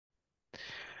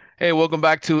Hey, welcome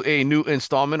back to a new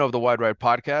installment of the Wide Right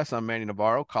Podcast. I'm Manny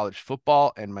Navarro, college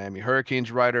football and Miami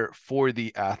Hurricanes writer for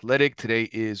The Athletic. Today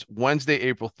is Wednesday,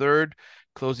 April 3rd,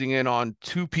 closing in on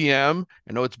 2 p.m.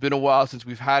 I know it's been a while since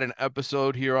we've had an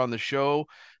episode here on the show.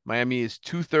 Miami is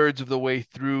two-thirds of the way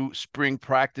through spring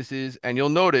practices, and you'll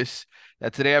notice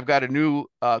that today I've got a new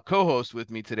co-host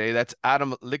with me today. That's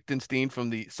Adam Lichtenstein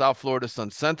from the South Florida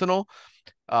Sun-Sentinel.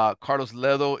 Carlos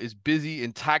Ledo is busy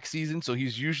in tax season, so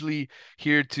he's usually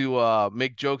here to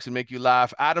make jokes and make you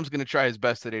laugh. Adam's going to try his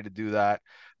best today to do that.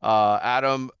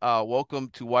 Adam, welcome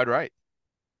to Wide Right.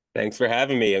 Thanks for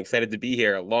having me. I'm excited to be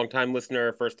here. A long-time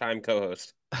listener, first-time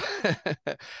co-host.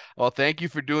 Well, thank you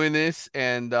for doing this.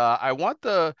 And I want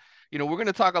we're going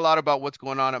to talk a lot about what's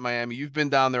going on at Miami. You've been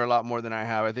down there a lot more than I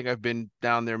have. I think I've been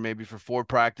down there maybe for four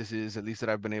practices, at least that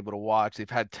I've been able to watch. They've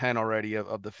had 10 already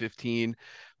of the 15.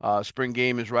 Spring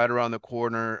game is right around the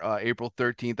corner, April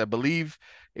 13th. I believe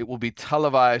it will be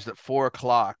televised at 4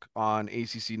 o'clock on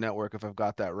ACC Network, if I've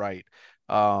got that right.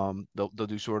 They'll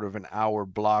do sort of an hour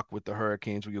block with the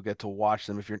Hurricanes where you'll get to watch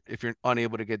them if you're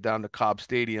unable to get down to Cobb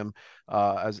Stadium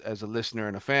as a listener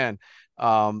and a fan.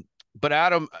 But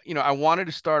Adam, I wanted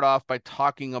to start off by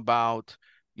talking about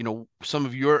some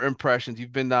of your impressions.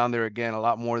 You've been down there again a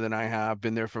lot more than I have.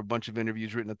 Been there for a bunch of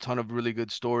interviews, written a ton of really good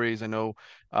stories. I know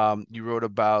you wrote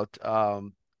about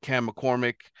Cam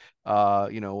McCormick,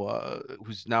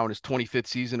 who's now in his 25th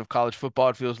season of college football,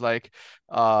 it feels like.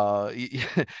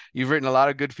 You've written a lot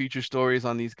of good feature stories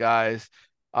on these guys.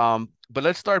 But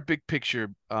let's start big picture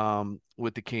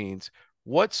with the Canes.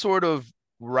 What sort of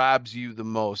grabs you the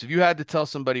most? If you had to tell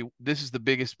somebody this is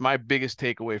my biggest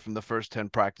takeaway from the first 10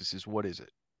 practices, what is it?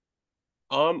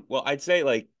 Well, I'd say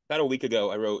like about a week ago,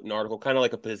 I wrote an article, kind of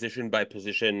like a position by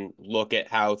position look at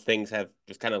how things have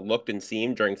just kind of looked and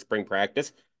seemed during spring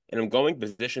practice. And I'm going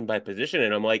position by position,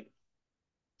 and I'm like,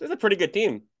 this is a pretty good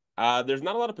team. There's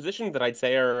not a lot of positions that I'd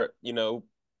say are,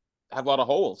 have a lot of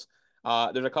holes.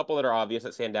 There's a couple that are obvious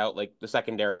that stand out, like the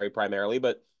secondary primarily,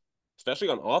 but especially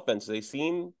on offense, they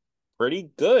seem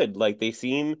pretty good. Like they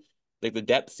seem like the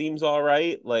depth seems all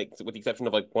right, like with the exception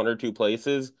of like one or two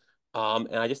places.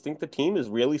 And I just think the team is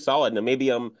really solid. Now maybe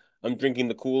I'm drinking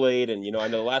the Kool-Aid, and I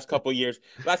know the last couple years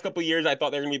I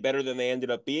thought they were gonna be better than they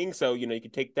ended up being. So you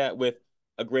could take that with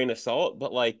a grain of salt,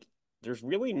 but like there's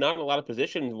really not a lot of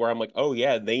positions where I'm like, oh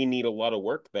yeah, they need a lot of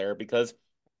work there because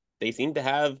they seem to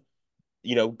have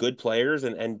good players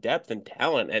and depth and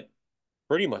talent at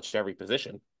pretty much every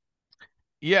position.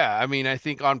 Yeah, I mean, I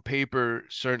think on paper,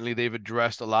 certainly they've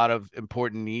addressed a lot of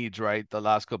important needs, right? The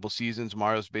last couple seasons,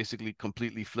 Mario's basically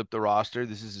completely flipped the roster.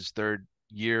 This is his third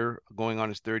year, going on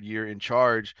his third year in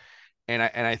charge. And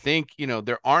I think,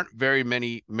 there aren't very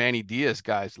many Manny Diaz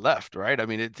guys left, right? I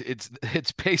mean,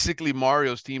 it's basically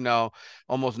Mario's team now,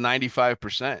 almost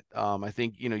 95%. I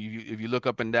think, if you look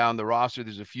up and down the roster,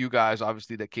 there's a few guys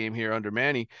obviously that came here under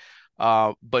Manny.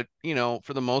 But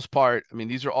for the most part, I mean,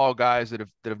 these are all guys that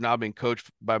have now been coached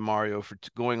by Mario for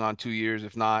going on 2 years,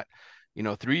 if not,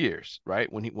 3 years, right?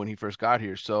 When he first got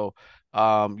here. So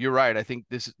you're right. I think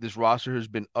this roster has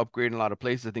been upgraded in a lot of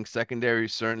places. I think secondary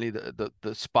is certainly the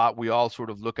spot we all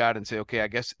sort of look at and say, okay, I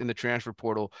guess in the transfer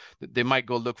portal, they might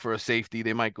go look for a safety,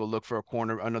 they might go look for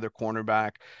another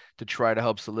cornerback to try to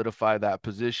help solidify that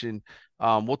position.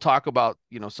 We'll talk about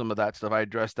some of that stuff. I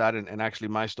addressed that, and actually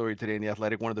my story today in the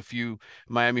Athletic, one of the few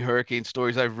Miami Hurricane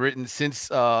stories I've written since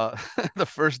the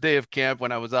first day of camp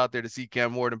when I was out there to see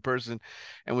Cam Ward in person,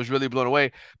 and was really blown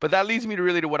away. But that leads me to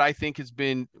really to what I think has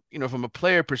been, from a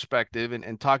player perspective,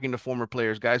 and talking to former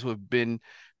players, guys who have been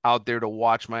out there to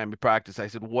watch Miami practice. I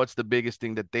said, what's the biggest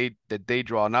thing that they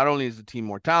draw? Not only is the team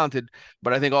more talented,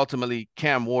 but I think ultimately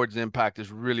Cam Ward's impact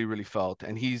is really, really felt.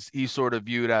 And he's sort of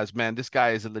viewed as, man, this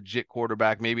guy is a legit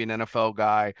quarterback, maybe an NFL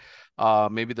guy,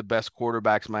 maybe the best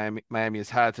quarterbacks Miami has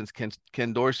had since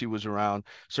Ken Dorsey was around.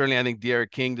 Certainly, I think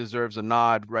De'Aaron King deserves a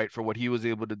nod, right, for what he was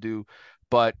able to do.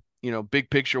 But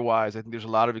big picture wise, I think there's a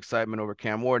lot of excitement over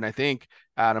Cam Ward. And I think,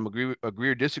 Adam, agree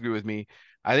or disagree with me,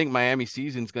 I think Miami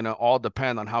season's going to all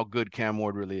depend on how good Cam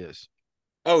Ward really is.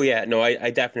 Oh yeah, no, I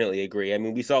definitely agree. I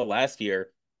mean, we saw last year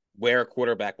where a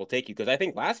quarterback will take you because I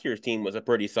think last year's team was a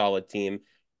pretty solid team,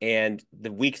 and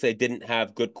the weeks they didn't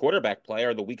have good quarterback play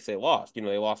are the weeks they lost. They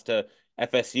lost to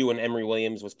FSU when Emory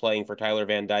Williams was playing for Tyler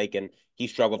Van Dyke, and he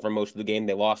struggled for most of the game.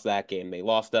 They lost that game. They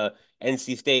lost to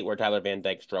NC State where Tyler Van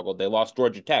Dyke struggled. They lost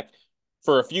Georgia Tech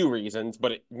for a few reasons,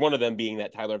 but one of them being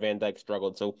that Tyler Van Dyke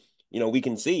struggled. So, we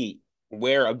can see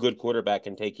where a good quarterback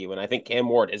can take you. And I think Cam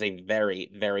Ward is a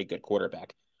very, very good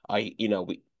quarterback. I'm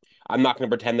not going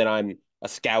to pretend that I'm a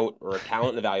scout or a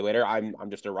talent evaluator.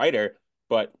 I'm just a writer,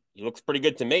 but he looks pretty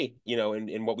good to me,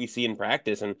 in what we see in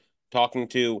practice and talking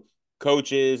to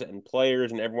coaches and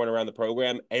players and everyone around the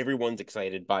program, everyone's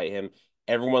excited by him.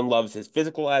 Everyone loves his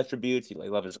physical attributes. They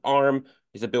love his arm,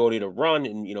 his ability to run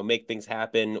and, make things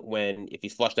happen when if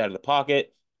he's flushed out of the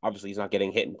pocket. Obviously, he's not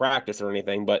getting hit in practice or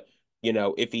anything, but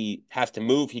if he has to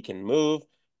move, he can move.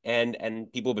 And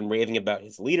people have been raving about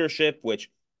his leadership, which,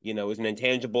 is an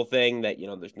intangible thing that,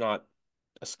 there's not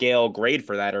a scale grade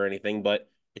for that or anything, but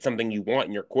it's something you want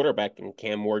in your quarterback, and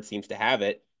Cam Ward seems to have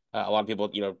it. A lot of people,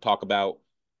 talk about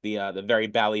the very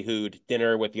ballyhooed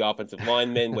dinner with the offensive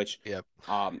lineman, which Yep.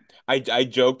 I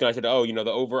joked and I said, oh,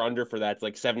 the over under for that's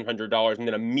like $700, and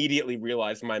then immediately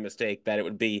realized my mistake that it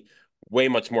would be way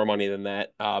much more money than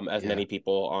that, as Yeah. many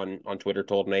people on Twitter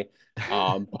told me.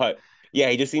 But yeah,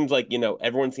 he just seems like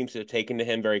everyone seems to have taken to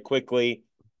him very quickly.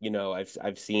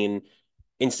 I've seen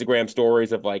Instagram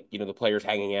stories of like, the players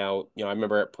hanging out. I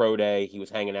remember at Pro Day, he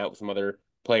was hanging out with some other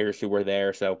players who were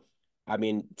there. So, I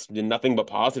mean, it's been nothing but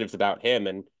positives about him.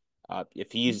 And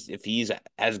if he's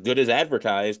as good as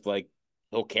advertised, like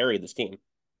he'll carry this team.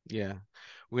 Yeah.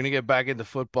 We're gonna get back into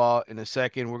football in a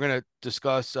second. We're gonna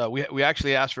discuss. We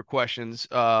actually asked for questions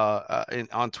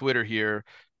on Twitter here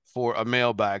for a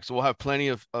mailbag, so we'll have plenty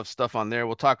of stuff on there.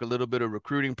 We'll talk a little bit of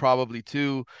recruiting probably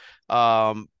too.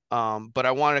 But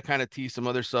I want to kind of tease some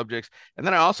other subjects, and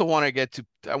then I also want to get to.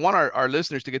 I want our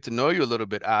listeners to get to know you a little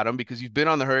bit, Adam, because you've been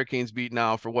on the Hurricanes beat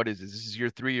now for what is this? This is year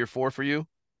 3, year 4 for you,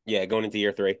 Yeah, going into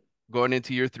year three. going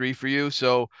into year 3 for you.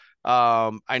 So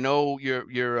I know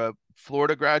you're a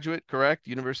Florida graduate, correct?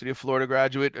 University of Florida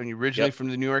graduate, and you're originally Yep. from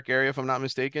the New York area, if I'm not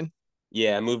mistaken.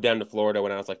 Yeah, I moved down to Florida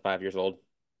when I was like 5 years old.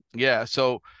 Yeah.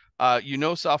 So you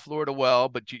know South Florida well,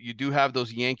 but you do have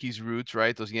those Yankees roots,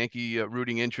 right? Those Yankee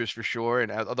rooting interests for sure.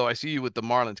 And although I see you with the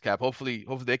Marlins cap, hopefully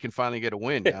they can finally get a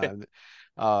win. And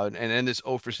then this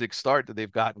 0 for 6 start that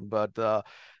they've gotten. But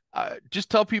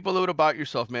just tell people a little bit about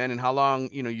yourself, man, and how long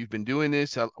you've been doing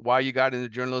this, why you got into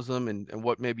journalism, and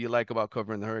what maybe you like about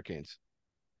covering the Hurricanes.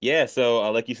 Yeah,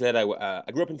 so like you said, I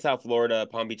grew up in South Florida,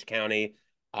 Palm Beach County.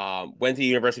 Went to the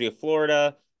University of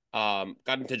Florida.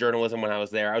 Got into journalism when I was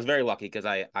there. I was very lucky because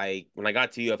I when I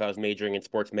got to UF, I was majoring in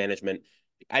sports management.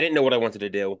 I didn't know what I wanted to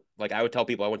do. Like I would tell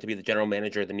people I want to be the general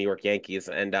manager of the New York Yankees,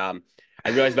 and I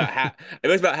realized I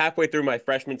realized about halfway through my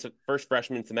first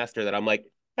freshman semester that I'm like,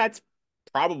 that's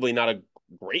probably not a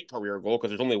great career goal because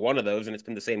there's only one of those, and it's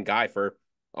been the same guy for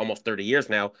almost 30 years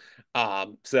now.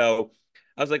 So.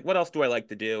 I was like, what else do I like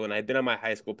to do? And I'd been on my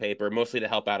high school paper mostly to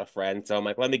help out a friend. So I'm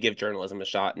like, let me give journalism a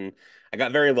shot. And I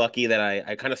got very lucky that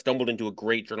I kind of stumbled into a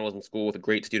great journalism school with a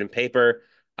great student paper.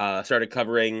 Started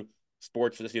covering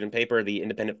sports for the student paper, the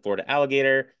Independent Florida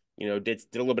Alligator. Did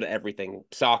a little bit of everything: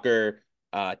 soccer,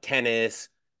 tennis,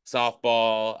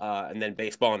 softball, and then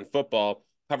baseball and football.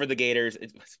 Covered the Gators.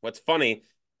 What's funny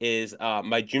is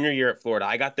my junior year at Florida,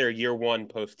 I got there year one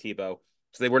post Tebow.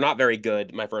 So they were not very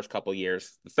good my first couple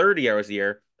years. The third year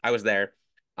I was there,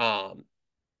 um,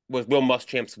 was Will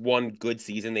Muschamp's one good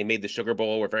season. They made the Sugar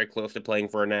Bowl. We're very close to playing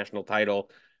for a national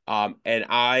title. And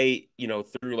I,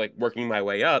 through like working my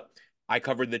way up, I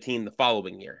covered the team the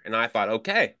following year. And I thought,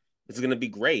 okay, this is going to be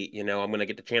great. I'm going to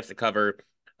get the chance to cover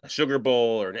a Sugar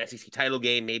Bowl or an SEC title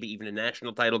game, maybe even a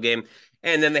national title game.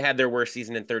 And then they had their worst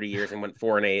season in 30 years and went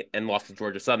 4-8 and lost to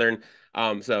Georgia Southern.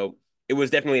 So it was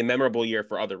definitely a memorable year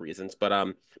for other reasons.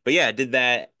 But yeah, I did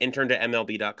that, interned at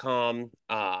MLB.com.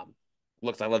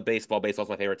 Looks, I love baseball. Baseball's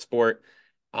my favorite sport.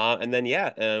 And then yeah,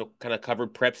 kind of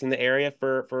covered preps in the area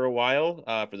for a while,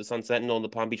 for the Sun-Sentinel and the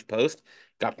Palm Beach Post.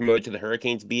 Got promoted to the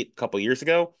Hurricanes beat a couple years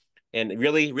ago, and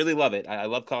really really love it. I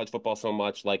love college football so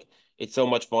much. Like it's so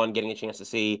much fun getting a chance to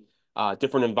see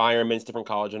different environments, different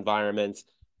college environments.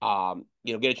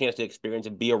 Get a chance to experience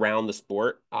and be around the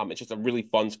sport. It's just a really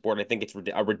fun sport. I think it's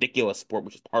a ridiculous sport,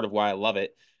 which is part of why I love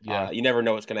it. Yeah. You never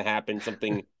know what's going to happen.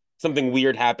 Something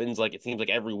weird happens. Like it seems like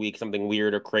every week something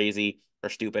weird or crazy or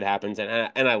stupid happens, and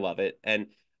I love it. And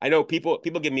I know people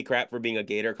give me crap for being a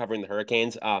Gator covering the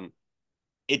Hurricanes.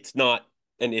 It's not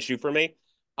an issue for me.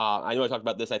 I know I talked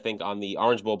about this I think on the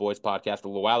Orange Bowl Boys podcast a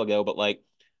little while ago, but like,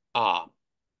 uh,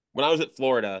 when I was at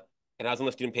Florida and I was on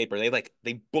the student paper,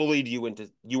 they bullied you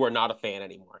into you are not a fan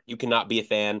anymore. You cannot be a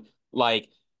fan. Like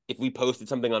if we posted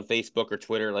something on Facebook or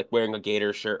Twitter, like wearing a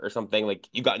Gator shirt or something, like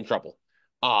you got in trouble.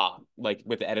 Like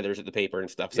with the editors at the paper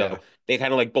and stuff. Yeah. So they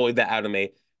kind of like bullied that out of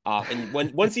me. And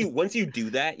once you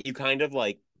do that, you kind of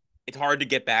like it's hard to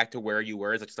get back to where you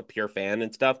were as just a pure fan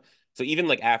and stuff. So even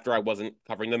like after I wasn't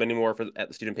covering them anymore for at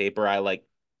the student paper, I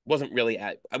wasn't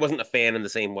a fan in the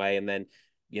same way. And then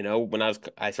when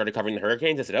I started covering the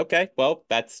Hurricanes, I said, okay, well,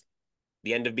 that's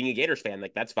the end of being a Gators fan.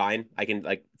 Like that's fine. I can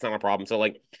like it's not a problem. So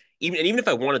like even if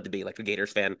I wanted to be like a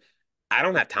Gators fan, I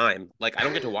don't have time. Like I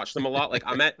don't get to watch them a lot. Like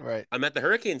Right. I'm at the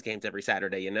Hurricanes games every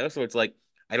Saturday, So it's like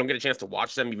I don't get a chance to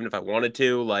watch them even if I wanted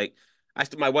to. Like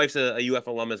my wife's a UF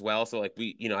alum as well, so like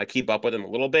I keep up with them a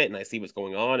little bit and I see what's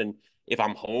going on. And if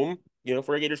I'm home,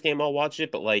 for a Gators game, I'll watch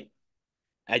it. But like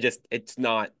it's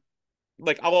not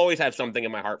like I'll always have something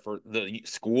in my heart for the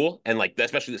school and like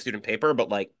especially the student paper. But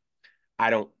like I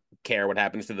don't care what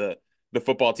happens to the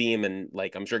football team, and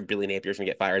like I'm sure Billy Napier's gonna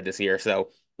get fired this year. So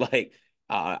like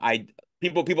I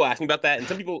people ask me about that, and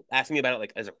some people ask me about it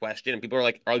like as a question, and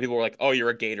other people are like, "Oh, you're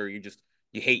a Gator, you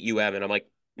hate UM," and I'm like,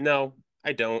 "No,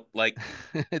 I don't." Like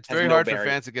It's has very no hard for bearing.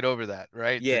 fans to get over that,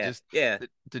 right? To Yeah, just yeah,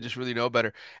 to just really know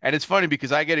better. And it's funny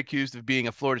because I get accused of being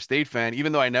a Florida State fan,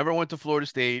 even though I never went to Florida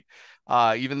State,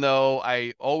 even though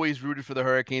I always rooted for the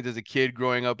Hurricanes as a kid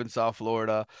growing up in South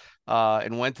Florida,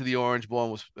 and went to the Orange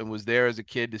Bowl and was there as a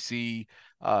kid to see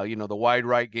the wide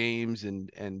right games and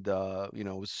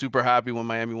was super happy when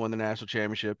Miami won the national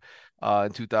championship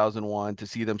in 2001 to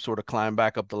see them sort of climb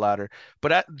back up the ladder.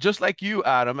 But just like you,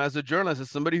 Adam, as a journalist, as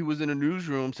somebody who was in a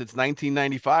newsroom since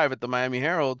 1995 at the Miami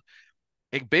Herald,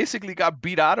 it basically got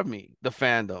beat out of me, the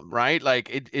fandom, right?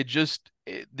 Like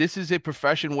this is a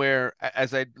profession where,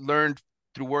 as I learned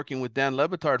through working with Dan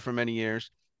Lebitard for many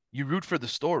years, you root for the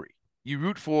story. You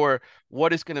root for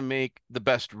what is going to make the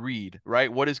best read,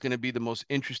 right? What is going to be the most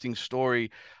interesting story?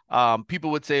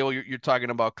 People would say, "Oh, you're talking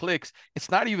about clicks."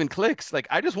 It's not even clicks. Like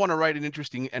I just want to write an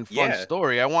interesting and fun yeah.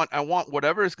 story. I want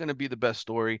whatever is going to be the best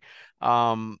story.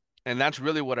 Um, and that's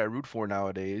really what I root for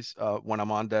nowadays when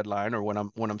I'm on deadline or when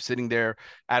I'm sitting there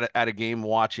at a game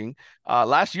watching.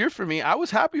 Last year for me, I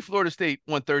was happy Florida State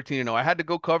won 13-0. I had to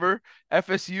go cover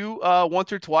FSU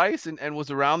once or twice and was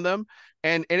around them.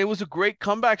 And it was a great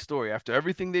comeback story after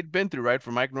everything they'd been through, right?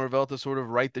 For Mike Norvell to sort of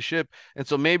right the ship. And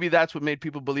so maybe that's what made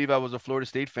people believe I was a Florida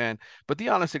State fan. But the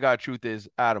honest to God truth is,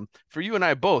 Adam, for you and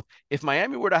I both, if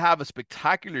Miami were to have a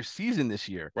spectacular season this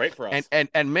year, Right for and us. and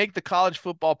and make the college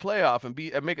football playoff and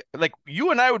make like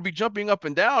you and I would be jumping up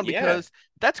and down Yeah. because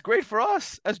that's great for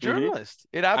us as hmm journalists.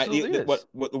 It absolutely is.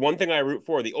 what the one thing I root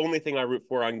for, the only thing I root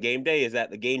for on game day is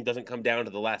that the game doesn't come down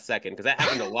to the last second because that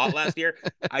happened a lot last year.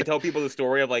 I tell people the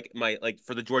story of like my like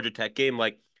for the Georgia Tech game,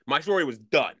 like my story was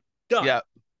done, Yeah.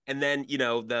 and then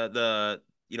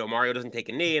Mario doesn't take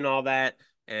a knee and all that,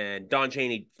 and Don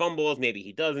Chaney fumbles, maybe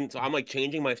he doesn't, so I'm like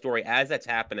changing my story as that's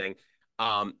happening.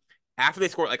 Um, After they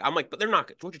score, like I'm like, but they're not.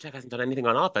 Georgia Tech hasn't done anything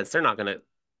on offense. They're not gonna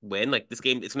win. Like this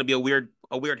game, it's gonna be a weird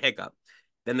hiccup.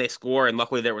 Then they score, and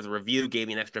luckily there was a review, gave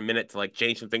me an extra minute to like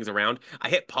change some things around. I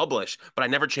hit publish, but I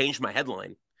never changed my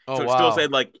headline. Oh So wow.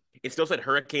 it still said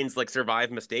Hurricanes like survive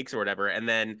mistakes or whatever. And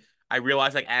then I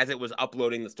realized like as it was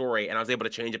uploading the story, and I was able to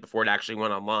change it before it actually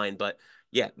went online. But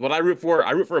yeah, what I root for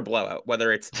a blowout,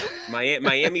 whether it's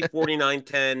Miami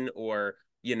 49-10 or,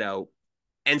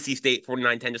 NC State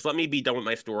 49-10. Just let me be done with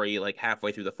my story like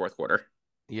halfway through the fourth quarter.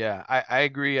 Yeah, I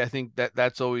agree. I think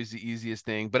that's always the easiest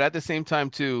thing. But at the same time,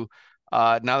 too,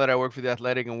 now that I work for the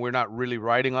Athletic and we're not really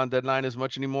writing on deadline as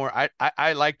much anymore,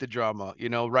 I like the drama,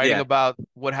 writing Yeah. about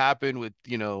what happened with,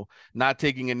 not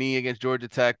taking a knee against Georgia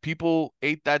Tech. People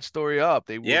ate that story up.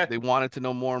 Yeah. They wanted to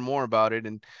know more and more about it.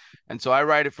 And so I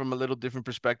write it from a little different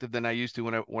perspective than I used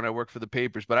to when I worked for the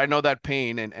papers. But I know that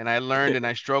pain and I learned and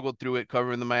I struggled through it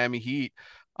covering the Miami Heat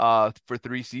for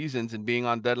 3 seasons, and being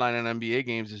on deadline and NBA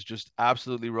games is just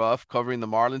absolutely rough. Covering the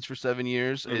Marlins for 7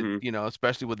 years, hmm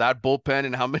especially with that bullpen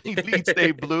and how many leads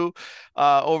they blew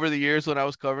over the years when I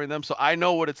was covering them. So I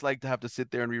know what it's like to have to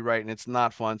sit there and rewrite, and it's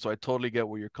not fun. So I totally get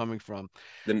where you're coming from.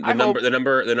 The I hope.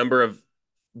 number of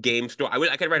game story.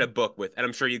 I could write a book with, and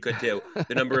I'm sure you could too.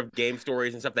 The number of game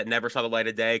stories and stuff that never saw the light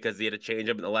of day because you had to change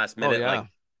them in the last Oh minute. yeah. Like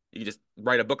you could just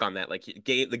write a book on that, like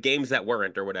the games that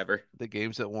weren't or whatever. The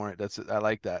games that weren't. That's it. I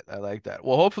like that. I like that.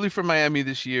 Well, hopefully for Miami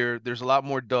this year, there's a lot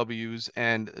more W's,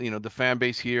 and the fan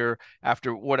base here,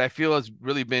 after what I feel has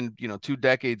really been 2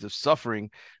 decades of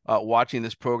suffering, watching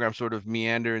this program sort of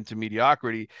meander into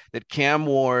mediocrity, that Cam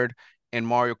Ward and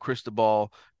Mario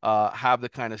Cristobal have the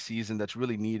kind of season that's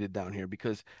really needed down here.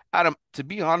 Because Adam, to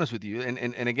be honest with you,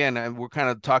 and again, we're kind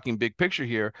of talking big picture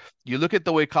here. You look at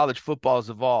the way college football has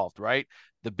evolved, right?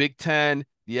 The Big Ten,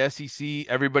 the SEC,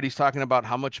 everybody's talking about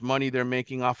how much money they're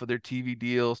making off of their TV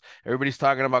deals. Everybody's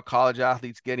talking about college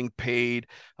athletes getting paid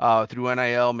through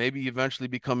NIL, maybe eventually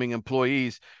becoming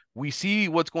employees. We see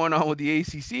what's going on with the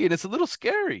ACC, and it's a little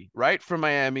scary, right, for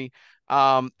Miami.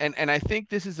 And I think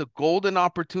this is a golden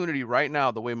opportunity right now,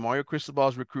 the way Mario Cristobal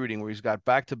is recruiting, where he's got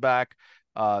back-to-back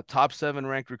top 7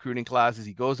 ranked recruiting classes.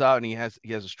 He goes out and he has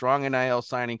a strong NIL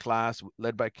signing class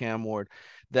led by Cam Ward,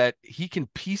 that he can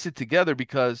piece it together,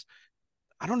 because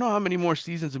I don't know how many more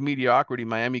seasons of mediocrity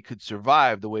Miami could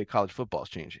survive the way college football is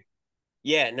changing.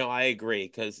 Yeah, no, I agree.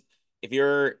 Because if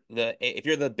you're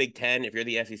the Big Ten, if you're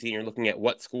the SEC, and you're looking at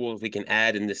what schools we can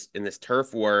add in this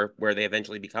turf war where they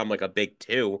eventually become like a Big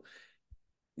Two,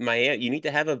 Miami, you need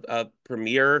to have a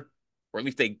premier or at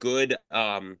least a good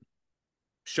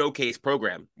showcase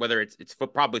program, whether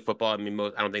probably football. I mean,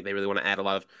 I don't think they really want to add a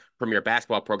lot of premier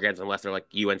basketball programs unless they're like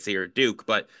UNC or Duke.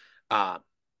 But uh,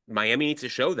 Miami needs to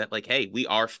show that, like, hey, we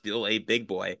are still a big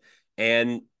boy,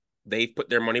 and they've put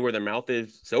their money where their mouth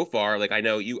is so far. Like, I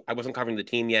wasn't covering the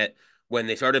team yet when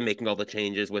they started making all the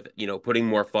changes with, putting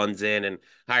more funds in and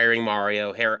hiring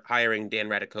Mario, hiring Dan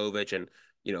Radakovich, and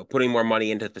putting more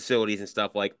money into facilities and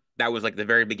stuff. Like that was like the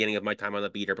very beginning of my time on the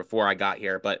beater before I got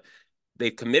here, but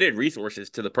they've committed resources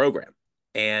to the program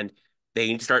and they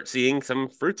need to start seeing some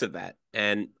fruits of that.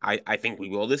 And I think we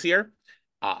will this year.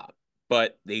 Uh,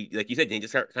 but they, like you said, they need to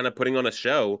start kind of putting on a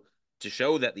show to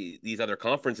show that these other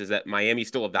conferences that Miami's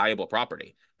still a valuable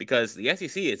property because the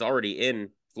SEC is already in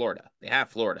Florida. They have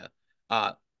Florida.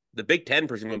 Uh, the Big Ten,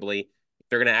 presumably, if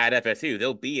they're going to add FSU,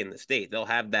 they'll be in the state. They'll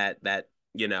have that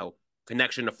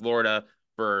connection to Florida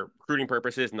for recruiting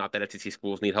purposes. Not that SEC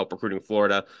schools need help recruiting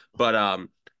Florida, but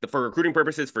for recruiting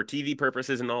purposes, for TV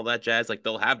purposes, and all that jazz, like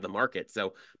they'll have the market.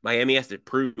 So Miami has to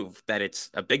prove that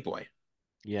it's a big boy.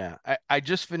 Yeah, I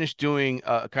just finished doing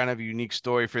a kind of unique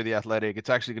story for The Athletic. It's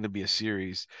actually going to be a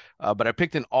series, but I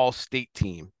picked an all-state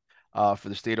team for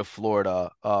the state of Florida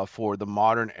for the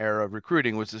modern era of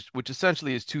recruiting, which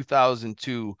essentially is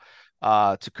 2002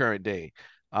 to current day.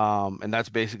 And that's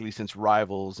basically since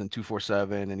Rivals and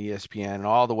 247 and ESPN and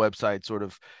all the websites sort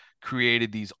of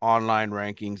created these online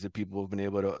rankings that people have been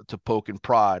able to poke and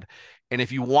prod. And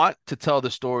if you want to tell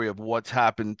the story of what's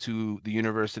happened to the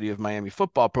University of Miami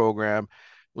football program,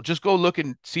 well, just go look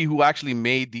and see who actually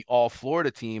made the All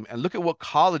Florida team and look at what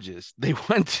colleges they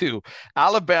went to.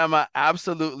 Alabama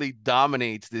absolutely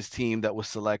dominates this team that was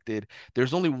selected.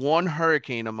 There's only one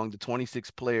Hurricane among the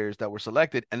 26 players that were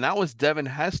selected, and that was Devin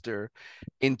Hester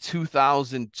in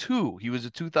 2002. He was a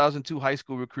 2002 high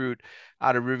school recruit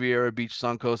out of Riviera Beach,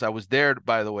 Suncoast. I was there,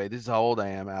 by the way. This is how old I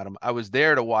am, Adam. I was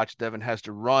there to watch Devin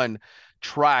Hester run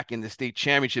track in the state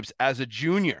championships as a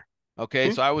junior. Okay,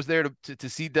 Hmm. so I was there to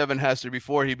see Devin Hester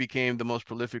before he became the most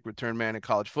prolific return man in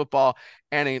college football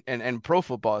and pro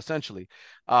football, essentially.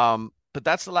 But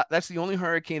that's the only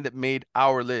Hurricane that made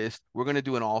our list. We're going to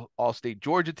do an all state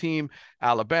Georgia team,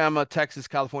 Alabama, Texas,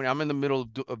 California. I'm in the middle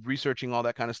of researching all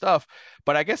that kind of stuff.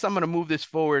 But I guess I'm going to move this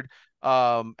forward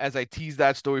as I tease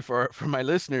that story for my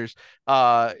listeners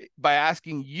by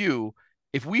asking you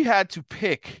if we had to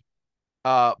pick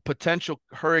potential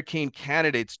Hurricane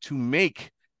candidates to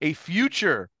make a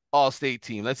future all-state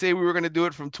team. Let's say we were going to do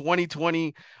it from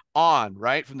 2020 on,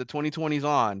 right? From the 2020s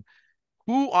on.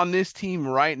 Who on this team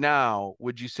right now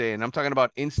would you say? And I'm talking about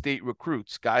in-state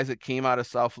recruits, guys that came out of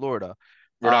South Florida.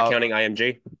 We're not Uh, counting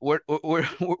IMG.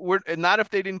 we're not if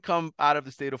they didn't come out of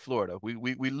the state of Florida. We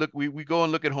go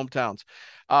and look at hometowns.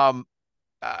 Um,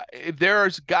 if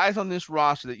there's guys on this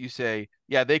roster that you say,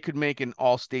 yeah, they could make an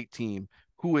all-state team,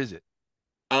 who is it?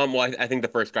 Well, I think the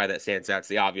first guy that stands out is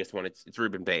the obvious one. It's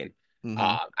Ruben Bain. Mm-hmm.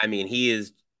 I mean, he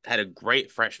has had a great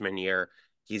freshman year.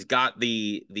 He's got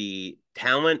the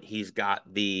talent. He's got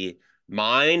the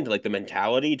mind, like the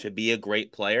mentality to be a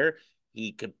great player.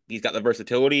 He's got the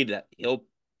versatility that he'll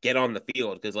get on the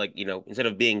field because, like, instead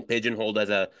of being pigeonholed as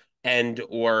a end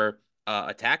or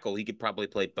a tackle, he could probably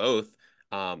play both.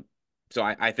 Um, so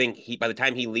I think by the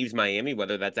time he leaves Miami,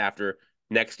 whether that's after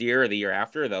next year or the year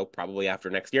after, though probably after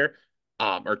next year,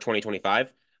 or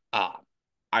 2025. Uh,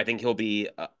 I think he'll be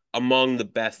among the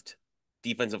best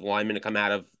defensive linemen to come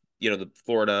out of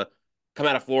Florida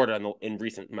in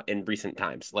recent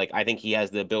times. Like I think he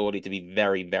has the ability to be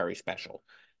very, very special.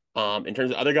 In terms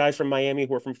of other guys from Miami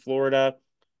who are from Florida,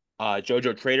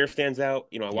 JoJo Trader stands out.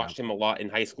 I Yeah, watched him a lot in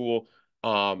high school.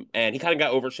 And he kind of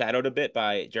got overshadowed a bit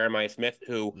by Jeremiah Smith,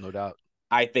 who no doubt.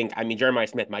 I mean, Jeremiah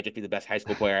Smith might just be the best high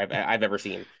school player I've ever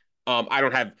seen.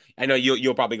 I know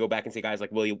you'll probably go back and see guys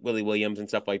like Willie Williams and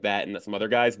stuff like that, and some other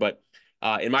guys, but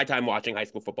in my time watching high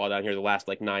school football down here, the last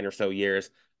like 9 or so years,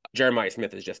 Jeremiah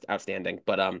Smith is just outstanding.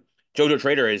 But JoJo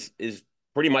Trader is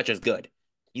pretty much as good.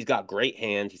 He's got great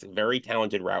hands. He's a very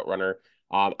talented route runner.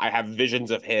 I have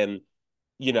visions of him,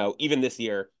 even this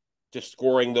year, just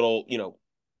scoring little,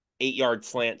 8 yard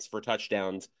slants for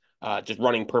touchdowns, just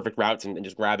running perfect routes and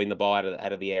just grabbing the ball out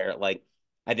of the air. Like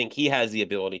I think he has the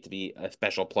ability to be a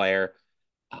special player.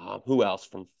 Who else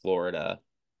from Florida?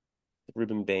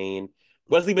 Ruben Bain,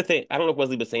 Wesley Bethane. I don't know if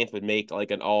Wesley Bethane would make like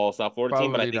an all South Florida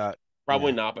team, but I Probably think not.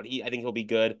 probably Yeah. not. But I think he'll be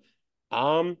good.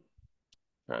 Um,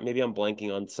 maybe I'm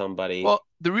blanking on somebody. Well,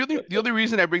 the only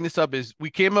reason I bring this up is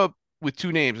we came up. with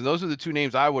two names, and those are the two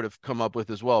names I would have come up with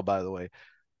as well, by the way.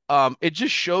 It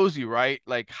just shows you, right?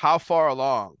 Like how far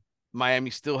along Miami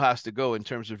still has to go in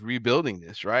terms of rebuilding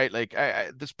this, right? Like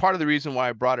that's part of the reason why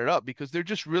I brought it up because there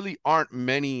just really aren't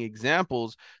many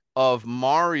examples of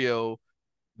Mario.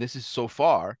 This is so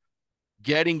far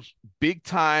getting big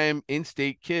time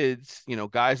in-state kids,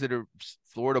 guys that are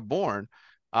Florida born,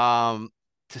 um,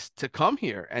 to come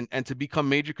here and to become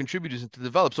major contributors and to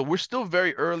develop. So we're still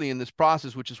very early in this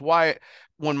process, which is why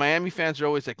when Miami fans are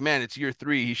always like, man, it's year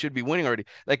three, he should be winning already.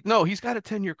 Like, no, he's got a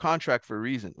 10-year contract for a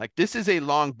reason. Like, this is a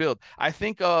long build. I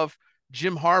think of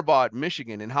Jim Harbaugh at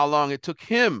Michigan and how long it took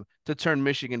him to turn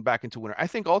Michigan back into winner. I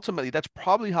think ultimately that's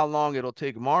probably how long it'll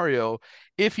take Mario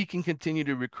if he can continue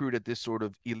to recruit at this sort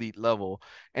of elite level.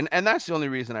 And that's the only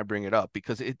reason I bring it up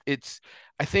because it's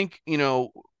I think,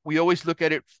 we always look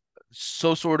at it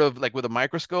so sort of like with a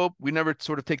microscope. We never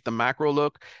sort of take the macro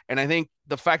look. And I think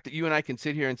the fact that you and I can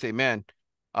sit here and say, man,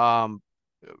 um,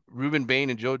 Ruben Bain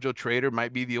and JoJo Trader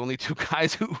might be the only two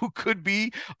guys who could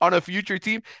be on a future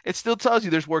team, it still tells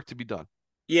you there's work to be done.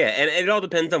 Yeah, and it all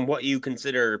depends on what you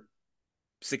consider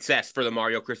success for the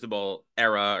Mario Cristobal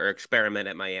era or experiment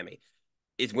at Miami.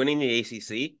 Is winning the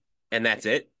ACC and that's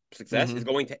it. Success is Hmm.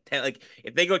 going to 10, like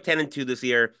if they go 10-2 this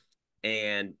year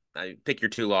and pick your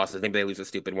two losses, maybe they lose a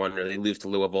stupid one or they lose to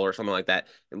Louisville or something like that.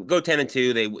 And go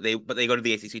 10-2, they go to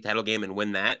the ACC title game and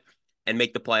win that and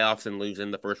make the playoffs and lose in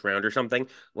the first round or something.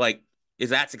 Like is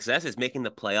that success? Is making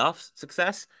the playoffs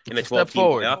success in It's a a step 12-team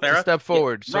forward. playoff It's a era? step Yeah,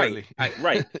 forward, right. certainly.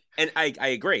 Right. And I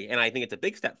agree. And I think it's a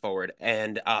big step forward.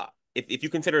 And if you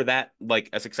consider that like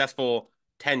a successful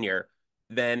tenure,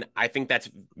 then I think that's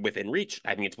within reach.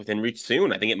 I think it's within reach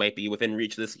soon. I think it might be within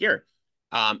reach this year.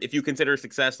 If you consider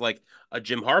success like a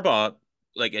Jim Harbaugh,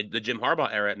 the Jim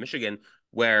Harbaugh era at Michigan,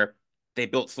 where they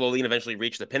built slowly and eventually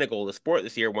reached the pinnacle of the sport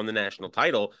this year, won the national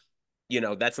title,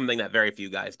 that's something that very few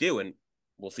guys do. And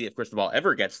we'll see if Cristobal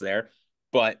ever gets there.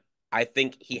 But I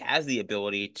think he has the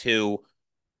ability to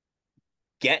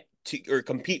get to or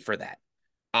compete for that.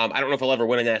 I don't know if he'll ever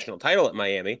win a national title at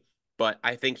Miami, but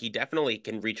I think he definitely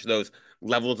can reach those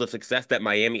levels of success that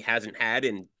Miami hasn't had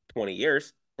in 20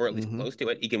 years, or at least Hmm. close to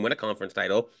it. He can win a conference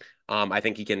title. I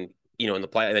think he can, in the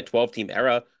 12-team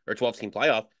era or 12-team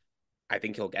playoff, I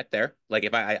think he'll get there. Like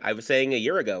if I was saying a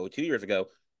year ago, 2 years ago,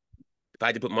 if I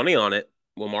had to put money on it,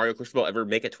 will Mario Cristobal ever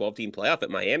make a 12-team playoff at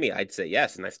Miami? I'd say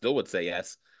yes, and I still would say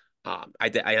yes.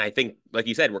 I think, like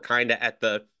you said, we're kind of at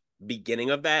the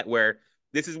beginning of that, where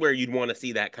this is where you'd want to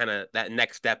see that kind of that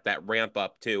next step, that ramp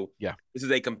up to. Yeah. This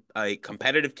is a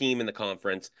competitive team in the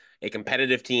conference, a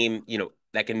competitive team,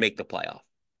 that can make the playoff.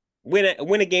 Win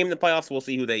a game in the playoffs. We'll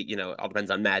see who they, all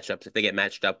depends on matchups. If they get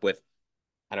matched up with,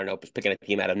 I don't know, just picking a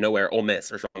team out of nowhere, Ole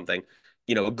Miss or something,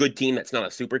 a good team that's not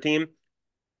a super team,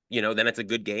 then it's a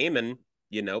good game, and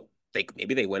they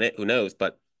maybe they win it. Who knows?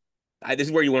 But this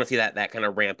is where you want to see that kind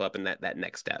of ramp up and that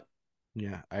next step.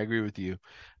 Yeah, I agree with you.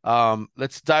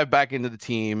 Let's dive back into the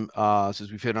team,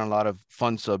 since we've hit on a lot of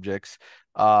fun subjects.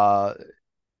 Uh,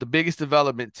 the biggest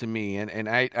development to me, and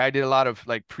I did a lot of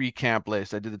like pre-camp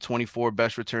lists. I did the 24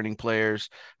 best returning players.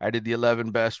 I did the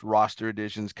 11 best roster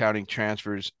additions, counting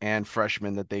transfers and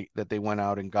freshmen that they went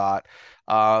out and got.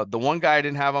 The one guy I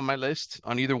didn't have on my list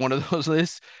on either one of those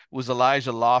lists was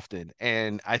Elijah Lofton,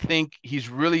 and I think he's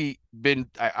really been.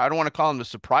 I don't want to call him the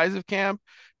surprise of camp,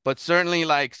 but certainly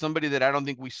like somebody that I don't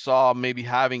think we saw maybe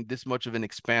having this much of an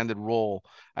expanded role.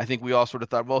 I think we all sort of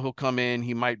thought, well, he'll come in,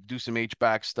 he might do some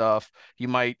H-back stuff, he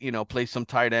might, play some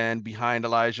tight end behind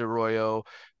Elijah Arroyo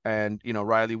and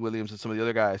Riley Williams and some of the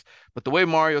other guys. But the way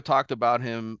Mario talked about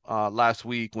him last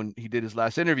week when he did his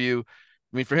last interview,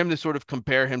 I mean, for him to sort of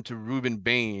compare him to Ruben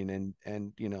Bain and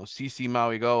CC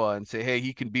Mauigoa and say, hey,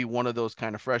 he can be one of those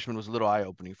kind of freshmen was a little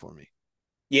eye-opening for me.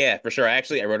 Yeah, for sure.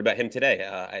 Actually, I wrote about him today.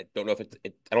 I don't know if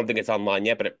I don't think it's online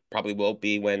yet, but it probably will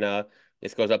be when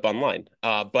this goes up online.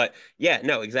 But yeah,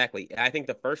 no, exactly. I think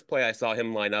the first play I saw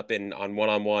him line up in on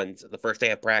one-on-ones the first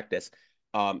day of practice,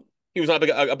 um, he was up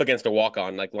against a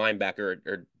walk-on like linebacker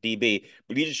or DB,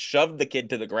 but he just shoved the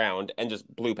kid to the ground and just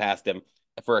blew past him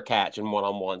for a catch in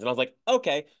one-on-ones. And I was like,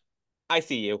 okay, I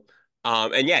see you.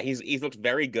 And yeah, he's looked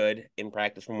very good in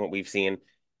practice from what we've seen.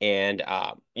 And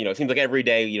it seems like every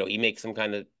day, he makes some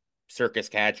kind of circus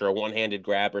catch or a one-handed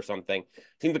grab or something.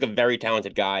 Seems like a very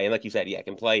talented guy. And like you said, yeah,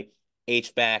 can play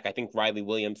H back. I think Riley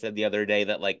Williams said the other day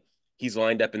that like he's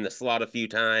lined up in the slot a few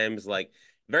times. Like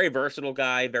very versatile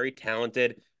guy, very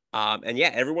talented. And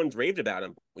yeah, everyone's raved about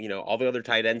him. All the other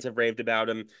tight ends have raved about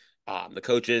him. The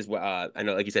coaches, I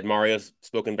know, like you said, Mario's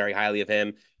spoken very highly of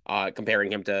him,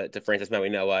 comparing him to Francis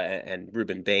Mauigoa and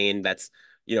Ruben Bain. That's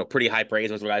pretty high praise.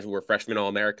 Those were guys who were freshman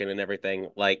All-American and everything.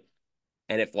 Like,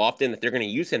 And if they're going to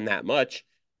use him that much,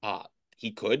 uh,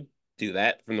 he could do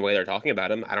that from the way they're talking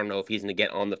about him. I don't know if he's going to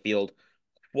get on the field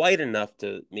quite enough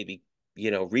to maybe,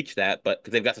 reach that, but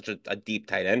because they've got such a deep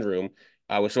tight end room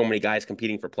with so many guys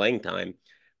competing for playing time.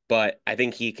 But I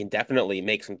think he can definitely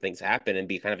make some things happen and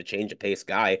be kind of a change of pace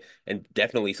guy and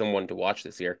definitely someone to watch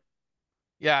this year.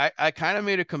 Yeah, I kind of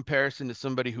made a comparison to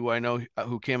somebody who I know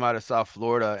who came out of South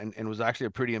Florida and was actually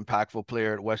a pretty impactful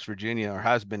player at West Virginia, or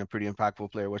has been a pretty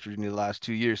impactful player at West Virginia the last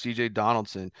 2 years. CJ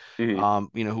Donaldson, Hmm.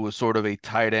 who was sort of a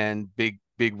tight end, big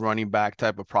running back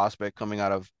type of prospect coming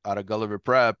out of Gulliver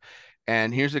Prep.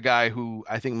 And here's a guy who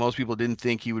I think most people didn't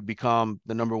think he would become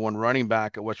the number one running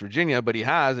back at West Virginia, but he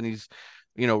has, and he's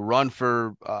run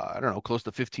for I don't know, close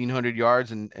to 1,500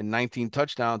 yards and 19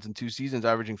 touchdowns in 2 seasons,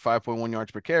 averaging 5.1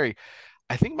 yards per carry.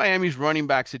 I think Miami's running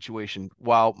back situation,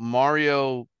 while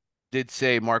Mario did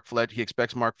say he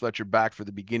expects Mark Fletcher back for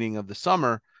the beginning of the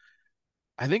summer,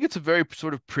 I think it's a very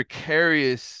sort of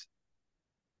precarious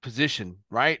position,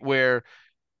 right? Where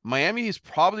Miami is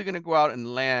probably going to go out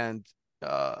and land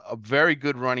a very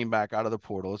good running back out of the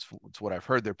portal. It's what I've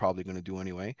heard they're probably going to do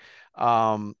anyway.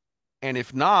 Um, and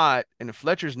if not, and if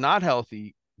Fletcher's not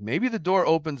healthy, maybe the door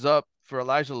opens up for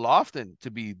Elijah Lofton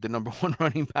to be the number one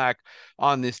running back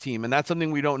on this team. And that's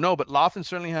something we don't know. But Lofton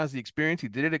certainly has the experience. He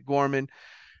did it at Gorman.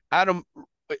 Adam,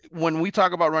 when we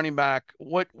talk about running back,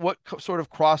 what sort of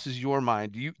crosses your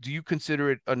mind? Do you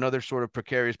consider it another sort of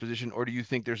precarious position, or do you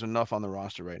think there's enough on the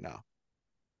roster right now?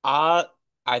 Uh,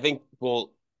 I think,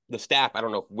 well, the staff, I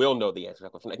don't know if we'll know the answer to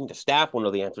that question. I think the staff will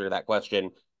know the answer to that question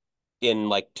in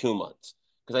like 2 months.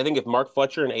 Because I think if Mark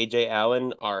Fletcher and AJ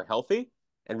Allen are healthy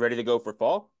and ready to go for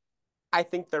fall, I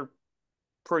think they're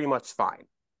pretty much fine.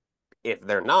 If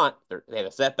they're not, they have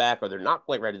a setback or they're not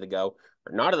quite ready to go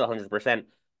or not at 100%,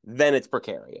 then it's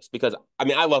precarious. Because, I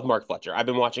mean, I love Mark Fletcher. I've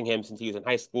been watching him since he was in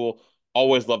high school,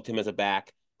 always loved him as a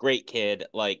back. Great kid.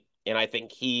 And I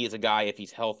think he is a guy, if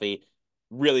he's healthy,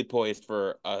 really poised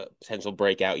for a potential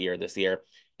breakout year this year.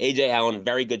 AJ Allen,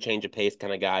 very good change of pace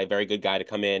kind of guy, very good guy to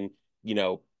come in, you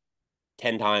know,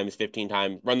 10 times, 15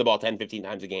 times, run the ball 10, 15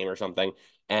 times a game or something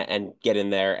and get in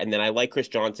there. And then I like Chris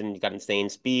Johnson. He's got insane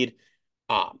speed.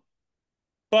 Um,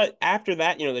 but after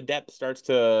that, the depth starts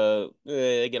to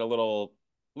get a little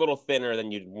thinner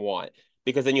than you'd want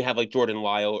because then you have like Jordan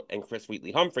Lyle and Chris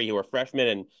Wheatley Humphrey who are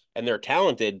freshmen and they're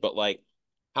talented, but like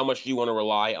how much do you want to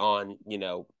rely on,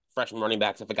 freshman running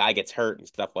backs if a guy gets hurt and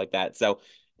stuff like that? So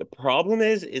the problem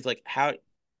is like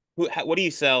what do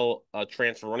you sell a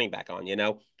transfer running back on,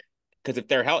 Because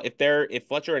if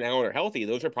Fletcher and Allen are healthy,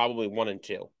 those are probably 1 and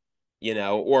 2,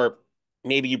 or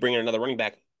maybe you bring in another running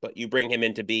back, but you bring him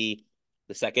in to be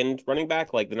the second running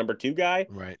back, like the number two guy.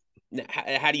 Right.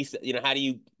 How do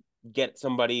you get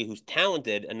somebody who's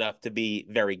talented enough to be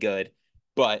very good,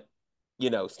 but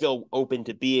still open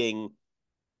to being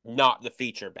not the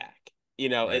feature back?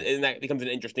 And, Right. and that becomes an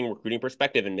interesting recruiting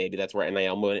perspective, and maybe that's where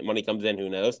NIL money comes in. Who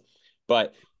knows?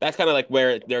 But that's kind of like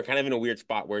where they're kind of in a weird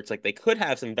spot where it's like they could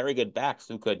have some very good backs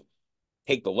who could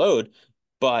take the load,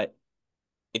 but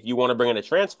if you want to bring in a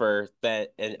transfer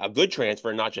that and a good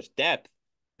transfer, not just depth,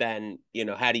 then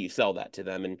how do you sell that to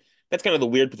them? And that's kind of the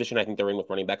weird position I think they're in with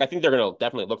running back. I think they're going to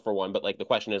definitely look for one, but like the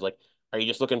question is like, are you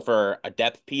just looking for a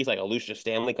depth piece, like a Lucius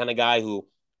Stanley kind of guy who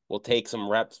will take some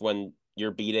reps when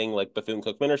you're beating like Bethune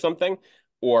Cookman or something,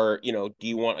 or do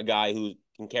you want a guy who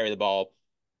can carry the ball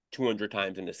 200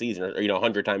 times in the season or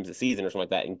 100 times a season or something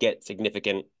like that and get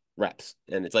significant reps?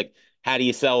 And it's like, how do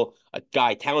you sell a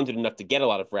guy talented enough to get a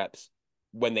lot of reps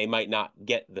when they might not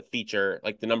get the feature,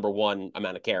 like the number one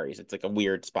amount of carries? It's like a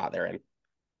weird spot they're in.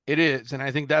 It is, and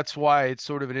I think that's why it's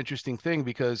sort of an interesting thing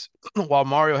because while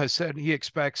Mario has said he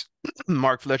expects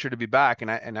Mark Fletcher to be back,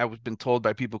 and I was been told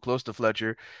by people close to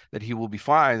Fletcher that he will be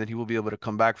fine, that he will be able to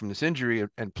come back from this injury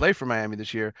and play for Miami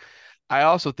this year. I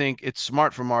also think it's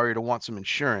smart for Mario to want some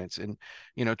insurance, and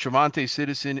Trevante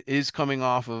Citizen is coming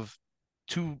off of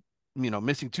two,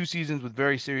 missing 2 seasons with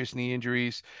very serious knee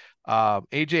injuries.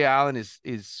 AJ Allen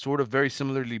is sort of very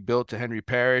similarly built to Henry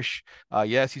Parrish.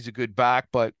 Yes, he's a good back,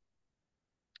 but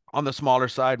on the smaller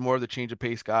side, more of the change of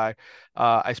pace guy.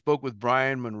 I spoke with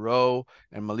Brian Monroe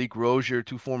and Malik Rozier,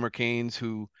 two former Canes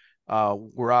who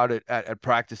were out at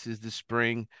practices this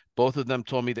spring. Both of them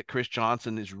told me that Chris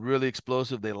Johnson is really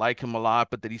explosive. They like him a lot,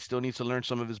 but that he still needs to learn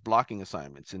some of his blocking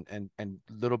assignments and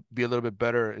be a little bit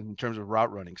better in terms of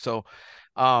route running. So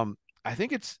I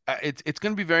think it's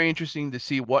going to be very interesting to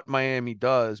see what Miami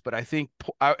does. But I think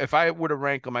if I were to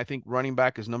rank them, I think running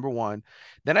back is number one.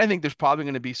 Then I think there's probably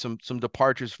going to be some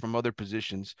departures from other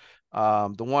positions.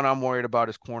 The one I'm worried about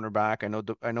is cornerback.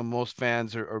 I know most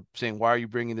fans are saying, why are you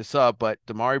bringing this up? But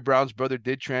Damari Brown's brother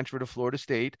did transfer to Florida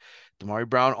State. Damari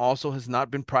Brown also has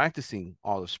not been practicing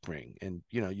all of spring, and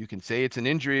you can say it's an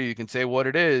injury, you can say what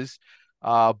it is.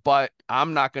 But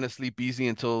I'm not going to sleep easy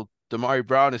until Damari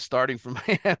Brown is starting for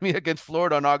Miami against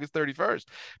Florida on August 31st,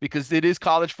 because it is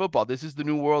college football. This is the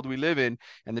new world we live in,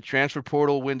 and the transfer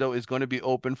portal window is going to be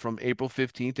open from April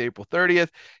 15th to April 30th,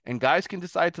 and guys can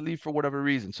decide to leave for whatever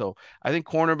reason. So I think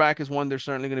cornerback is one they're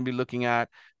certainly going to be looking at.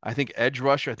 I think edge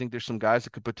rusher, I think there's some guys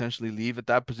that could potentially leave at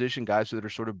that position, guys that are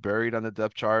sort of buried on the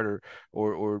depth chart,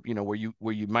 or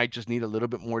where you might just need a little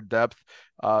bit more depth.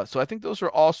 So I think those are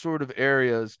all sort of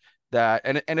areas that,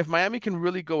 and if Miami can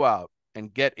really go out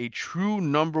and get a true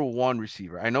number one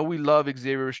receiver. I know we love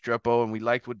Xavier Restrepo and we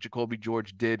liked what Jacoby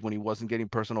George did when he wasn't getting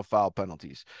personal foul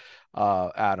penalties,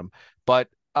 Adam. But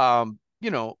and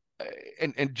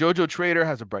Jojo Trader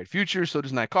has a bright future, so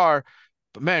does Nikar.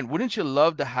 But man, wouldn't you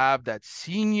love to have that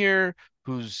senior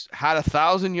who's had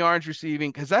 1,000 yards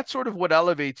receiving? Because that's sort of what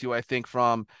elevates you, I think,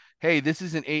 from hey, this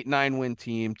is an 8-9 win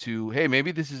team to hey,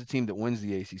 maybe this is a team that wins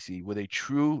the ACC with a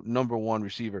true number one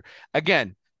receiver.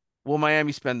 Again, will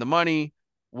Miami spend the money?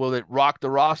 Will it rock the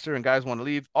roster and guys want to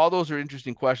leave? All those are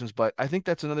interesting questions, but I think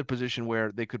that's another position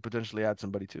where they could potentially add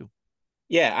somebody too.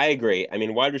 Yeah, I agree. I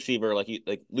mean, wide receiver, like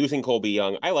losing Colby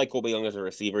Young. I like Colby Young as a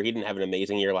receiver. He didn't have an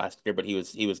amazing year last year, but he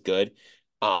was good.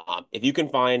 If you can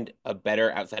find a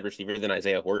better outside receiver than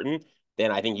Isaiah Horton,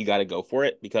 then I think you got to go for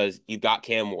it because you've got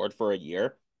Cam Ward for a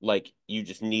year. Like you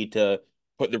just need to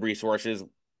put the resources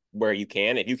where you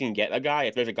can. If you can get a guy,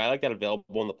 if there's a guy like that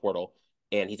available in the portal,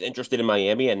 and he's interested in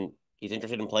Miami and he's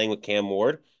interested in playing with Cam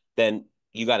Ward, then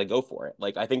you got to go for it.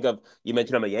 Like I think of you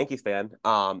mentioned I'm a Yankees fan.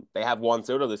 They have Juan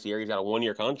Soto this year. He's got a 1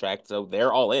 year contract, so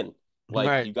they're all in. Like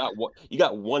Right. you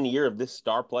got 1 year of this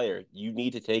star player. You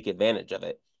need to take advantage of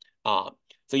it.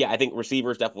 So yeah, I think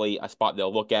receivers definitely a spot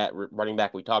they'll look at. Running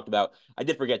back we talked about. I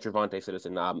did forget Javonte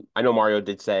Citizen. I know Mario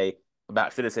did say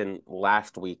about Citizen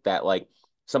last week that like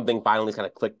something finally kind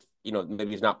of clicked.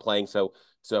 Maybe he's not playing so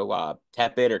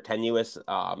tepid or tenuous.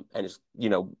 And just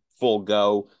full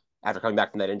go after coming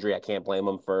back from that injury. I can't blame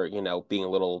him for, being a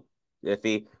little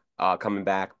iffy coming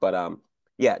back. But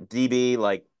yeah, DB,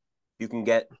 like you can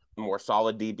get more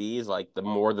solid DBs, like the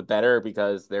more the better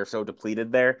because they're so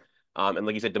depleted there. And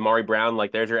like you said, Damari Brown,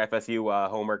 like there's your FSU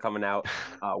homer coming out,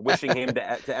 wishing him to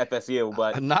FSU,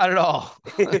 but Not at all.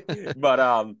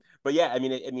 but yeah, I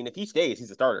mean, if he stays,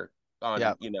 he's a starter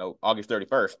Yeah. on August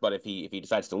 31st. But if he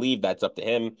decides to leave, that's up to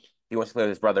him. If he wants to play with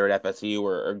his brother at FSU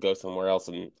or go somewhere else,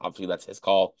 and obviously that's his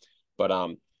call.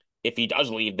 But if he does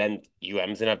leave, then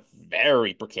UM's in a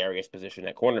very precarious position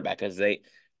at cornerback because I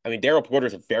mean, Daryl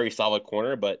Porter's a very solid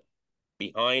corner, but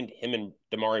behind him and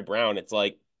Damari Brown, it's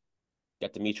like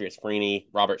got Demetrius Freeney,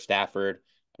 Robert Stafford.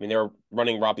 I mean, they were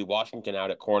running Robbie Washington out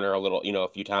at corner a little, a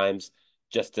few times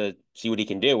just to see what he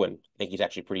can do. And I think he's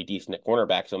actually pretty decent at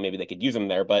cornerback, so maybe they could use him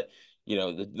there. But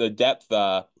the depth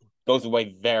goes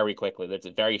away very quickly. It's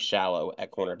very shallow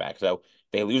at cornerback. So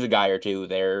if they lose a guy or two,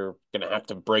 they're gonna have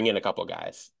to bring in a couple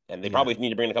guys, and they Yeah. probably need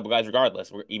to bring in a couple guys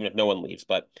regardless, even if no one leaves.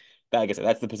 But like I said,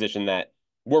 that's the position that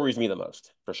worries me the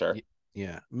most for sure.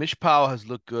 Yeah. Mish Powell has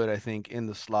looked good, I think, in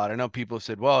the slot. I know people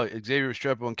said, well, Xavier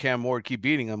Restrepo and Cam Ward keep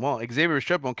beating him. Well, Xavier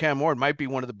Restrepo and Cam Ward might be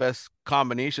one of the best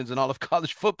combinations in all of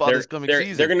college football this They're coming they're they're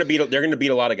season. gonna beat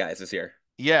a lot of guys this year.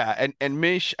 Yeah, and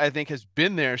Mish, I think, has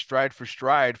been there stride for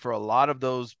stride for a lot of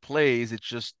those plays. It's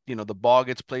just, the ball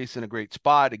gets placed in a great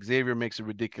spot. Xavier makes a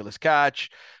ridiculous catch.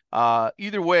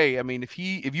 Either way, I mean, if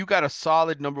you got a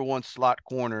solid number one slot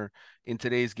corner in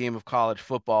today's game of college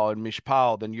football and Mish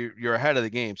Powell, then you're ahead of the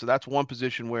game. So that's one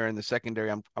position where in the secondary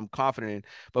I'm confident in.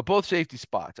 But both safety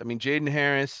spots. I mean, Jaden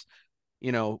Harris,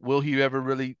 will he ever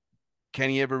really can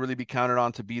he ever really be counted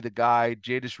on to be the guy?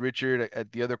 Jadis Richard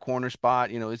at the other corner spot,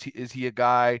 is he a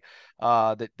guy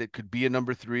that could be a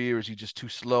number three, or is he just too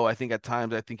slow? I think at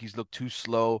times I think he's looked too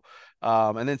slow.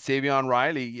 And then Savion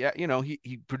Riley, yeah,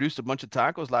 he produced a bunch of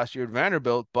tackles last year at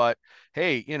Vanderbilt, but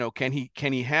hey, can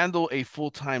he handle a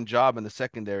full-time job in the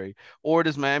secondary, or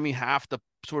does Miami have to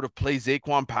sort of play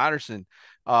Zaquan Patterson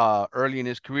early in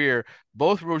his career?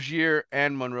 Both Rozier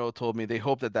and Monroe told me they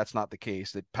hope that that's not the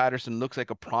case. That Patterson looks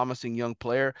like a promising young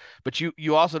player, but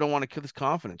you also don't want to kill his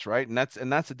confidence, right? And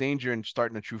that's a danger in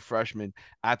starting a true freshman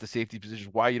at the safety position.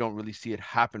 Why you don't really see it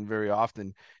happen very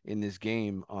often in this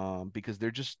game, because they're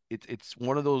just it's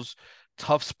one of those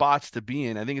tough spots to be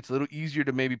in. I think it's a little easier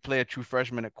to maybe play a true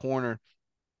freshman at corner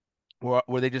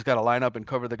where they just got to line up and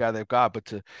cover the guy they've got. But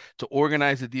to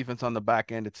organize the defense on the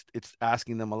back end, it's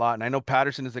asking them a lot. And I know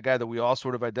Patterson is the guy that we all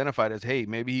sort of identified as, hey,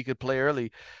 maybe he could play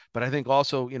early, but I think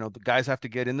also, the guys have to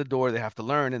get in the door, they have to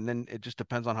learn, and then it just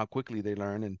depends on how quickly they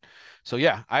learn. And so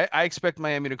yeah, I expect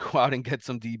Miami to go out and get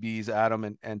some DBs,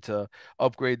 Adam, and to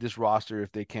upgrade this roster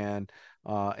if they can.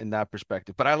 In that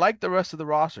perspective, but I like the rest of the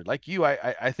roster. Like you,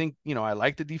 I think I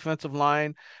like the defensive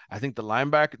line. I think the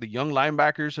young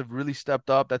linebackers have really stepped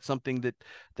up. That's something that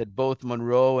both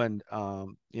Monroe and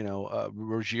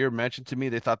Rozier mentioned to me.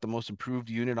 They thought the most improved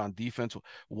unit on defense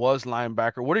was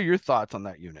linebacker. What are your thoughts on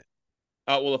that unit?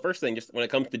 Well, the first thing, just when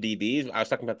it comes to DBs, I was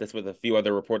talking about this with a few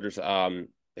other reporters like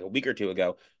a week or two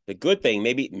ago. The good thing,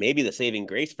 maybe the saving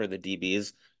grace for the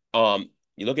DBs,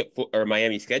 you look at or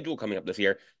Miami's schedule coming up this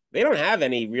year, they don't have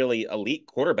any really elite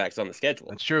quarterbacks on the schedule.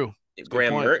 That's true. That's a good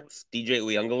Graham point. Mertz, DJ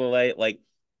Uiagalelei, like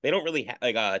they don't really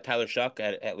like Tyler Shuck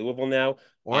at Louisville now.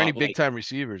 Or any big Like time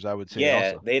receivers, I would say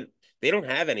yeah, also. they don't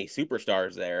have any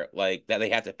superstars there like that they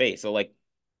have to face. So like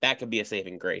that could be a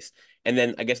saving grace. And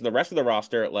then I guess the rest of the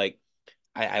roster, like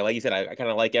I like you said, I kind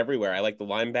of like everywhere. I like the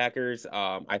linebackers.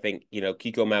 I think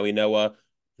Kiko Mawinoa,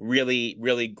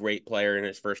 really great player in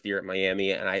his first year at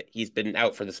Miami, and he's been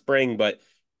out for the spring, but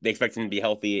they expect him to be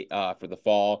healthy for the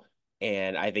fall.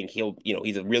 And I think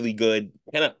he's a really good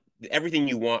kind of everything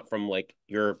you want from like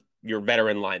your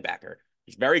veteran linebacker.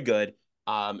 He's very good,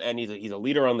 and he's a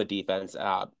leader on the defense.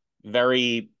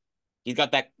 Very he's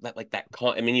got I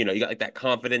mean, you got like that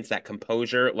confidence, that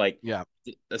composure, like Yeah.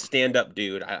 a stand-up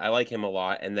dude. I like him a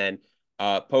lot. And then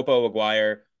Popo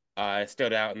Aguirre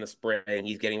stood out in the spring.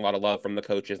 He's getting a lot of love from the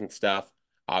coaches and stuff.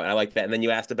 And I like that. And then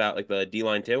you asked about like the D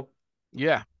line too.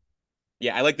 Yeah.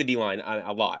 Yeah, I like the D line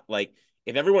a lot. Like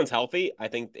if everyone's healthy, I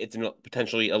think it's a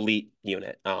potentially elite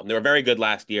unit. They were very good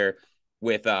last year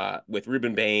with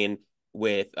Ruben Bain,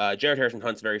 with Jared Harrison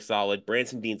Hunt's very solid.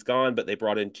 Branson Dean's gone, but they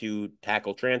brought in two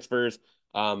tackle transfers.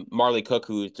 Marley Cook,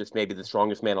 who's just maybe the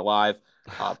strongest man alive,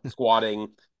 squatting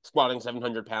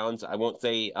 700 pounds. I won't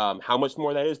say how much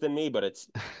more that is than me, but it's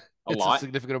a It's a lot.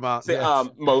 significant amount. Say Yes.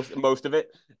 most of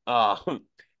it.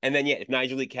 And then yeah, if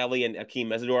Nigel Lee Kelly and Akeem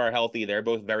Mesidor are healthy, they're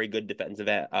both very good defensive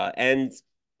ends.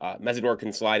 Mesidor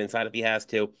can slide inside if he has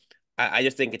to. I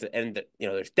just think it's and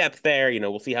there's depth there.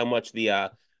 We'll see how much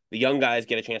the young guys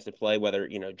get a chance to play. Whether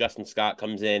Justin Scott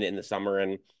comes in the summer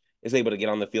and is able to get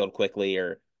on the field quickly,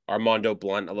 or Armando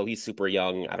Blunt, although he's super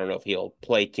young, I don't know if he'll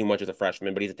play too much as a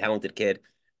freshman, but he's a talented kid.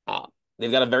 Uh,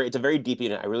 they've got it's a very deep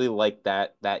unit. I really like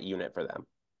that unit for them.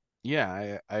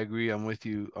 Yeah, I agree. I'm with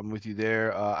you. I'm with you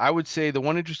there. I would say the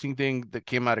one interesting thing that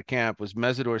came out of camp was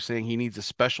Mesidor saying he needs a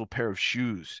special pair of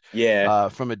shoes Yeah.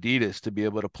 from Adidas to be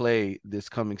able to play this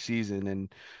coming season.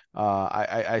 And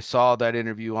I saw that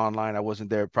interview online. I wasn't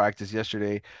there at practice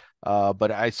yesterday, but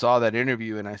I saw that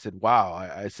interview and I said, wow.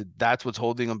 I said that's what's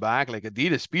holding him back. Like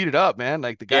Adidas, speed it up, man.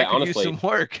 Like the guy Yeah, could use some honestly.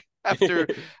 work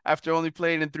after only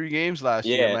playing in 3 games last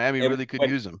year. Yeah. Miami And really could when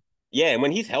use him. yeah, and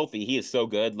when he's healthy, he is so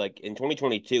good. Like in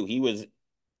 2022,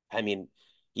 I mean,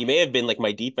 he may have been like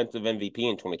my defensive MVP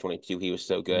in 2022. He was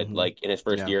so good, Hmm. like in his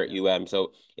first Yeah. year at UM.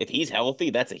 So if he's healthy,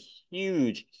 that's a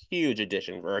huge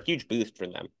addition or a huge boost for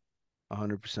them.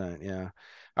 100%. Yeah.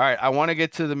 All right. I want to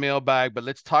get to the mailbag, but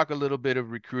let's talk a little bit of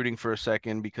recruiting for a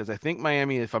second because I think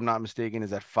Miami, if I'm not mistaken,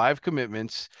 is at 5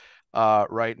 commitments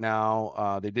right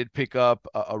now. They did pick up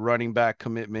a running back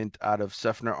commitment out of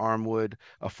Sefner Armwood,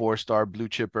 a 4-star blue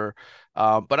chipper.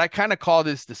 But I kind of call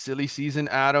this the silly season,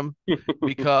 Adam,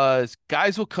 because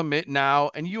guys will commit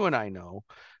now, and you and I know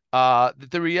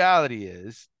that the reality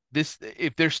is this: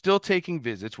 if they're still taking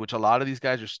visits, which a lot of these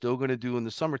guys are still going to do in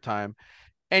the summertime,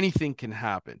 anything can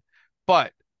happen.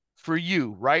 But for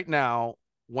you right now,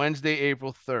 Wednesday,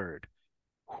 April 3rd,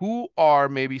 who are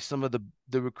maybe some of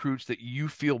the recruits that you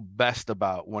feel best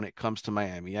about when it comes to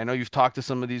Miami? I know you've talked to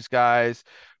some of these guys.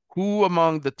 Who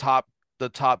among the top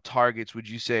targets would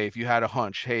you say if you had a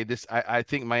hunch, hey, I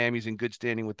think Miami's in good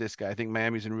standing with this guy. I think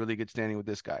Miami's in really good standing with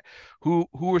this guy. Who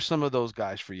are some of those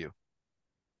guys for you?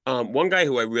 One guy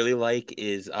who I really like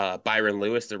is Byron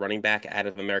Lewis, the running back out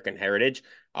of American Heritage.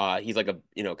 He's like a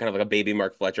kind of like a baby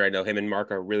Mark Fletcher. I know him and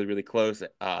Mark are really close.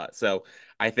 So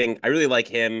I think I really like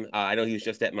him. I know he was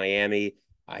just at Miami.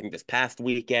 I think this past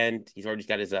weekend he's already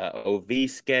got his OV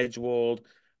scheduled.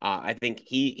 I think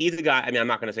he's a guy. I mean, I'm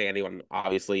not going to say anyone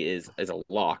obviously is a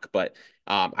lock, but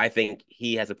I think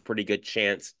he has a pretty good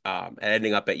chance at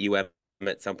ending up at UM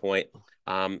at some point.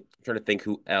 I'm trying to think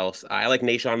who else. I like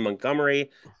Nashawn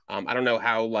Montgomery. I don't know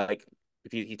how like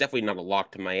if he's definitely not a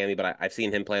lock to Miami, but I've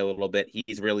seen him play a little bit.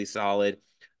 He's really solid.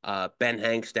 Ben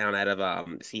Hanks down out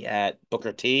of is he at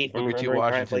Booker T, if I'm Booker T. remembering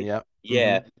Washington. correctly? Yeah. Hmm.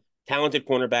 Yeah. talented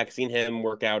cornerback. Seen him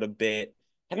work out a bit.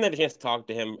 Haven't had a chance to talk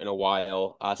to him in a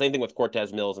while. Same thing with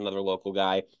Cortez Mills, another local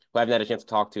guy who I haven't had a chance to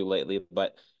talk to lately.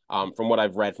 But from what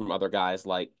I've read from other guys,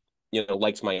 like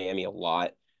likes Miami a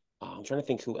lot. I'm trying to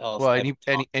think who else Well, and I've he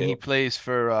and he, talked and to. he plays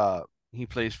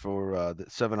for the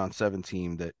 7-on-7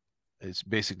 team that is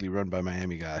basically run by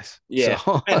Miami guys. So Yeah,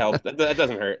 that helps. That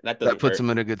doesn't hurt. That that doesn't puts hurt. him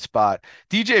in a good spot.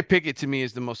 DJ Pickett to me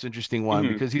is the most interesting one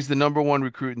Hmm. because he's the number one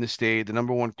recruit in the state, the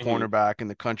number one Hmm. cornerback in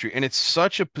the country, and it's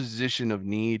such a position of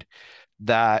need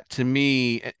that to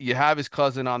me, you have his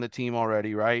cousin on the team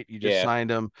already, right? You just Yeah. signed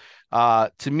him.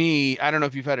 To me, I don't know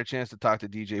if you've had a chance to talk to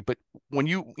DJ, but when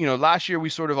last year we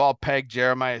sort of all pegged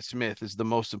Jeremiah Smith as the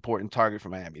most important target for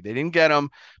Miami. They didn't get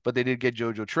him, but they did get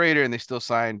JoJo Trader and they still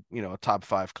signed, a top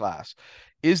 5 class.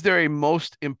 Is there a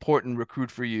most important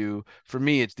recruit for you? For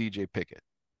me, it's DJ Pickett.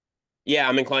 Yeah,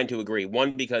 I'm inclined to agree.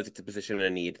 One, because it's a position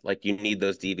of need. Like you need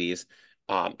those DBs.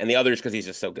 And the other is because he's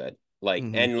just so good. Like,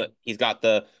 Hmm. and he's got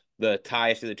the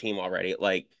ties to the team already.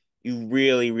 Like, you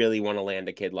really, really want to land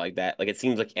a kid like that. Like, it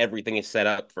seems like everything is set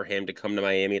up for him to come to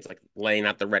Miami. It's like laying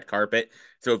out the red carpet.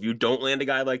 So if you don't land a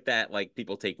guy like that, like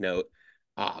people take note.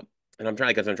 Um, and I'm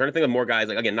trying to think of more guys.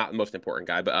 Like again, not the most important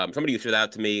guy, but somebody who stood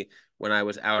out to me when I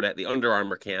was out at the Under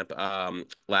Armour camp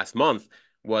last month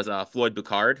was Floyd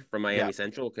Boucard from Yeah. Miami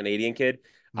Central, Canadian kid.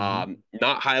 Hmm.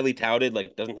 Not highly touted,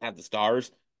 like doesn't have the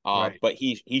stars. Right. But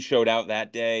he showed out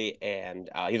that day, and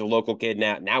he's a local kid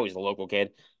now. Now he's a local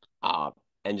kid, uh,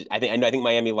 and I think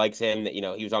Miami likes him. That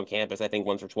he was on campus, I think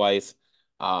once or twice.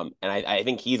 And I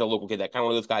think he's a local kid that kind of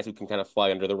one of those guys who can kind of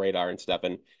fly under the radar and stuff,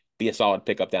 and be a solid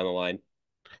pickup down the line.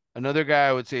 Another guy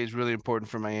I would say is really important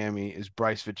for Miami is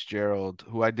Bryce Fitzgerald,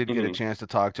 who I did get a Hmm. chance to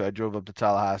talk to. I drove up to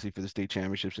Tallahassee for the state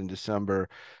championships in December,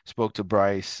 spoke to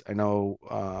Bryce. I know,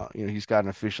 he's got an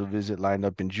official visit lined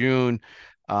up in June.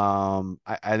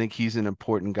 I think he's an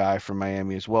important guy for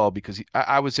Miami as well because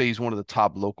I would say he's one of the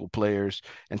top local players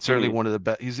and certainly Hmm. one of the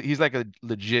best. He's like a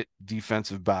legit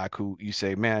defensive back who you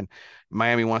say, man,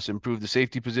 Miami wants to improve the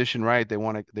safety position, right? They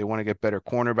want to get better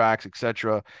cornerbacks,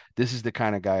 etc. This is the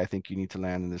kind of guy I think you need to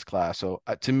land in this class. So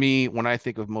to me, when I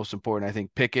think of most important, I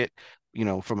think Pickett,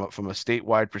 from a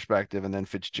statewide perspective, and then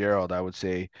Fitzgerald, I would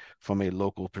say from a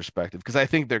local perspective, because I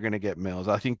think they're going to get Mills.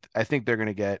 I think they're going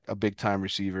to get a big time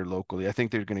receiver locally. I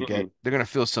think Hmm. they're going to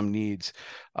fill some needs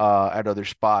at other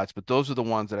spots. But those are the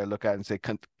ones that I look at and say,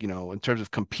 in terms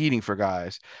of competing for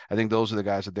guys, I think those are the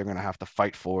guys that they're going to have to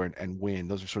fight for and win.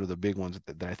 Those are sort of the big ones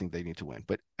that I think they need to win.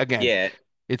 But again, Yeah,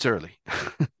 it's early.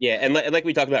 yeah, and like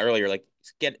we talked about earlier, like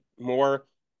get more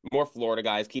Florida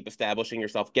guys, keep establishing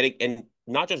yourself, getting and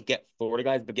not just get Florida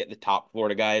guys, but get the top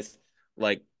Florida guys,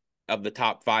 like of the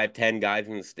top 5, 10 guys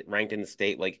in the ranked in the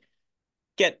state, like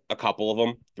get a couple of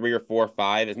them, 3 or 4,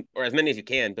 5, or as many as you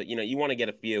can. But you want to get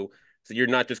a few, so you're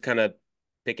not just kind of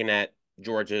picking at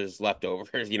Georgia's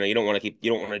leftovers. You don't want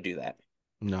to do that.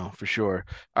 No, for sure.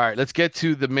 All right, let's get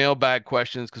to the mailbag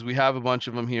questions because we have a bunch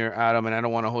of them here, Adam, and I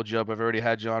don't want to hold you up. I've already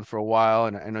had you on for a while,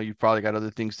 and I know you've probably got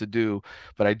other things to do,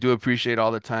 but I do appreciate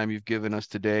all the time you've given us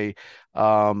today.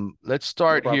 Let's No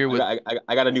start problem. here with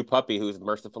I got a new puppy who's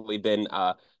mercifully been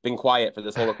quiet for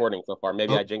this whole recording so far.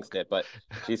 Maybe oh, I jinxed it, but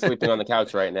she's sleeping on the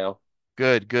couch right now.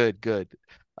 good, good, good.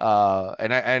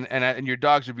 And your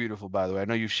dogs are beautiful, by the way. I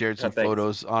know you've shared some Thanks.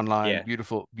 photos online. Yeah,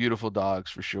 Beautiful, beautiful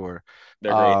dogs for sure.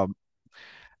 they're great. Um,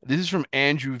 This is from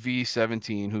Andrew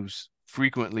V17, who's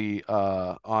frequently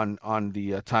on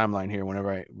the timeline here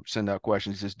whenever I send out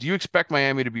questions. He says, "Do you expect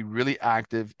Miami to be really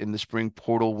active in the spring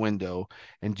portal window?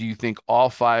 And do you think all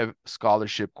 5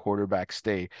 scholarship quarterbacks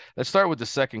stay?" Let's start with the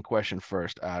second question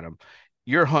first, Adam.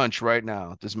 Your hunch right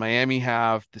now, does Miami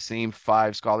have the same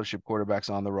 5 scholarship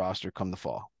quarterbacks on the roster come the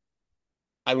fall?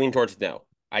 I lean towards no.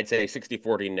 I'd say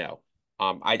 60-40 no.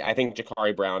 I think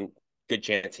Jakari Brown, good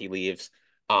chance he leaves.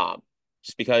 Um,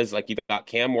 just because like you got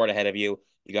Cam Ward ahead of you,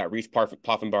 you got Reese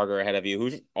Poffenbarger ahead of you,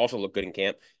 who's also looked good in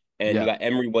camp, and you Yeah. got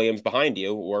Emory Williams behind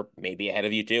you, or maybe ahead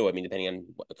of you too. I mean, depending on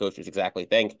what the coaches exactly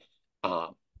think.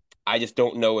 Um, I just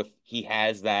don't know if he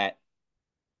has that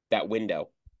window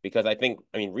because I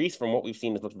mean, Reese, from what we've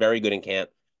seen, has looked very good in camp.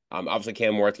 Obviously,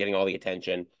 Cam Moore's getting all the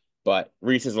attention, but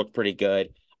Reese has looked pretty good.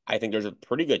 I think there's a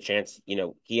pretty good chance,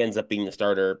 he ends up being the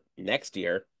starter next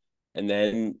year. And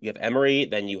then you have Emory,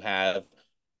 then you have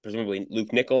presumably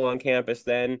Luke Nickel on campus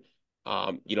then.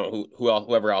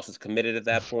 Whoever else is committed at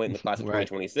that point in the class of Right.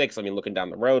 2026. I mean, looking down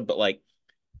the road, but like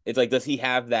it's like, does he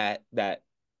have that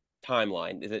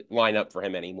timeline? Does it line up for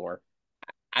him anymore?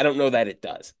 I don't know that it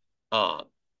does. Um,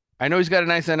 I know he's got a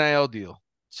nice NIL deal,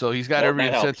 so he's got well, every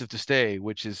that helps. incentive to stay,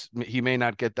 which is he may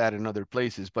not get that in other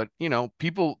places, but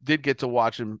people did get to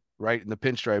watch him right in the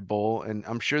Pinstripe Bowl, and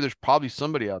I'm sure there's probably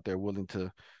somebody out there willing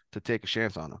to to take a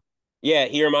chance on him. Yeah,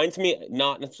 he reminds me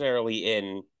not necessarily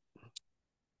in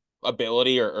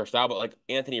ability or style, but like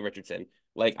Anthony Richardson.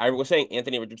 Like I was saying,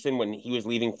 Anthony Richardson when he was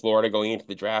leaving Florida going into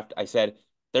the draft, I said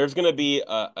there's going to be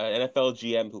an NFL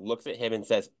GM who looks at him and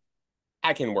says,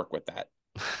 "I can work with that."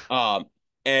 Um,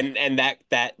 and that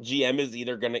GM is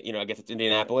either gonna, I guess it's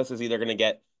Indianapolis is either gonna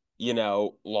get,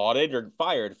 lauded or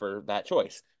fired for that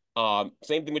choice.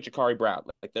 Same thing with Ja'Carri Brown.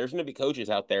 Like there's gonna be coaches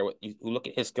out there who look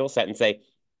at his skill set and say,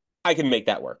 I can make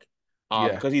that work. Yeah,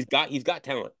 Because he's got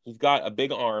talent. He's got a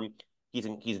big arm.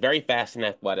 He's very fast and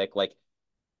athletic. Like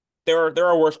there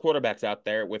are worse quarterbacks out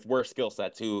there with worse skill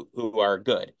sets who are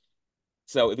good.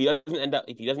 So if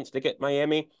he doesn't stick at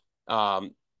Miami,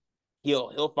 um,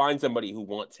 he'll find somebody who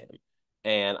wants him.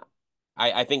 And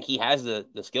I think he has the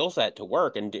skill set to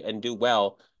work and do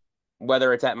well,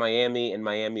 whether it's at Miami and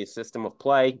Miami's system of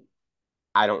play,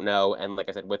 I don't know. And like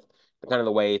I said, with kind of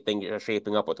the way things are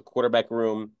shaping up with the quarterback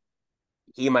room,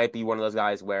 he might be one of those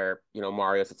guys where,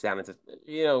 Mario sits down and says,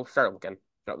 start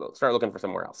looking for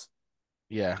somewhere else.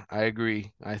 yeah, I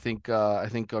agree. I think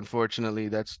unfortunately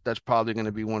that's probably going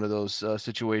to be one of those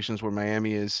situations where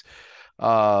Miami is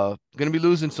going to be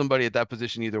losing somebody at that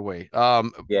position either way.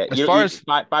 Yeah, As you far you as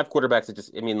five quarterbacks.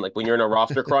 I mean, like when you're in a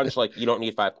roster crunch, like you don't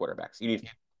need five quarterbacks. You need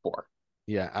four.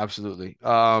 yeah, absolutely.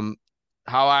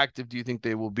 How active do you think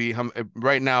they will be?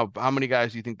 Right now, how many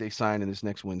guys do you think they sign in this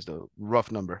next Wednesday?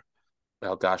 Rough number.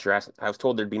 Oh gosh, you're asking. I was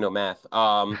told there'd be no math.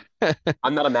 I'm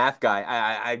not a math guy.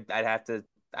 I'd have to.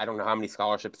 I don't know how many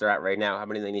scholarships they're at right now. How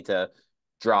many they need to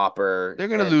drop or They're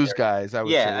going to and lose guys, I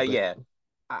would yeah, say, but yeah.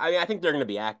 I mean, I think they're going to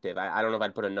be active. I don't know if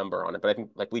I'd put a number on it, but I think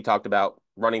like we talked about,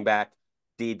 running back,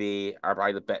 DB are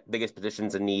probably the biggest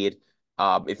positions in need.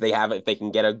 If they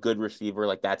can get a good receiver,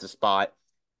 like that's a spot.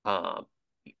 Um,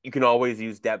 you can always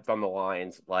use depth on the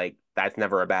lines. Like that's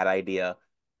never a bad idea.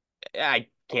 I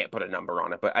can't put a number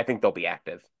on it, but I think they'll be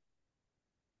active.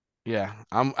 yeah,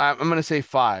 I'm gonna say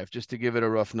five just to give it a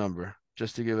rough number.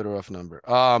 Just to give it a rough number.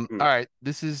 Hmm. All right.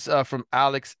 This is from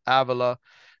Alex Avila.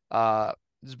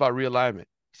 This is about realignment.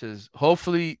 He says,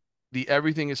 hopefully the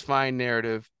everything is fine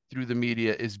narrative through the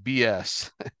media is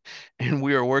BS, and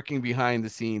we are working behind the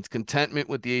scenes. Contentment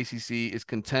with the ACC is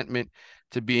contentment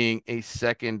to being a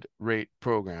second-rate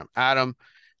program. Adam,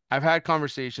 I've had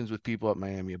conversations with people at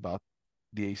Miami about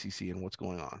the ACC and what's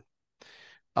going on.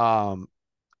 Um,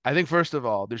 I think first of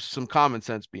all, there's some common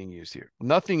sense being used here.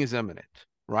 Nothing is imminent,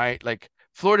 right? Like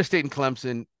Florida State and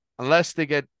Clemson, unless they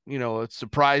get, a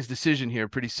surprise decision here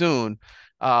pretty soon,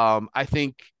 I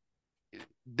think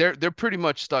they're pretty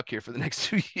much stuck here for the next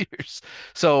 2 years.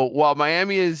 So while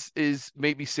Miami is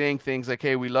maybe saying things like,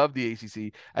 "Hey, we love the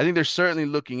ACC," I think they're certainly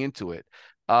looking into it.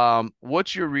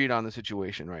 What's your read on the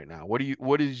situation right now?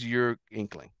 What is your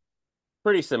inkling?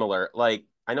 Pretty similar. Like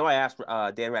I know I asked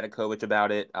Dan Radakovich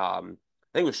about it. I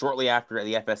think it was shortly after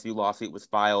the FSU lawsuit was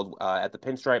filed at the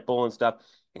Pinstripe Bowl and stuff,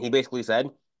 and he basically said,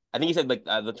 I think he said like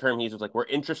the term he used was like we're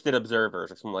interested observers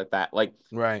or something like that. Like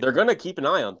Right. they're gonna keep an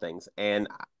eye on things, and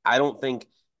I don't think,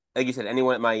 like you said,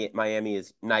 anyone at Miami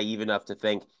is naive enough to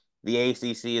think the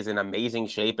ACC is in amazing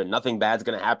shape and nothing bad's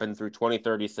gonna happen through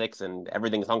 2036 and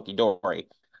everything's hunky dory.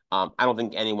 I don't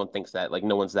think anyone thinks that. Like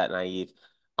no one's that naive.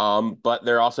 But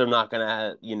they're also not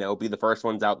gonna, be the first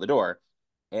ones out the door.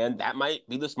 And that might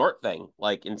be the smart thing,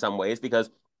 like in some ways, because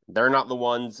they're not the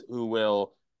ones who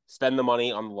will spend the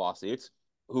money on the lawsuits,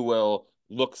 who will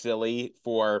look silly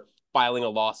for filing a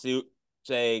lawsuit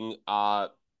saying,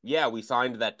 yeah, we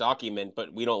signed that document,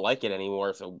 but we don't like it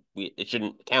anymore, so it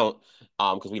shouldn't count,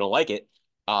 because we don't like it.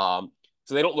 So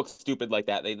they don't look stupid like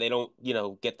that. They don't,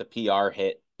 get the PR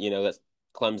hit, that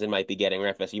Clemson might be getting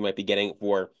or FSU might be getting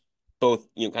for both,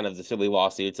 kind of the silly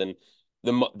lawsuits and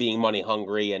being money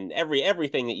hungry and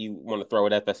everything that you want to throw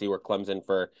at FSU or Clemson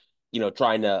for,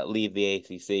 trying to leave the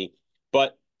ACC.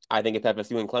 But I think if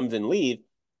FSU and Clemson leave,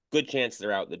 good chance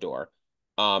they're out the door.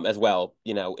 As well,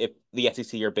 if the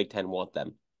SEC or Big Ten want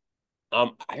them.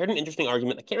 I heard an interesting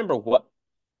argument. I can't remember what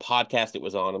podcast it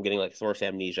was on. I'm getting like source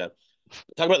amnesia.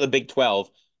 Talking about the Big 12.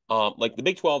 Like the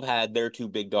Big 12 had their two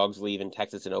big dogs leave in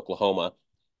Texas and Oklahoma.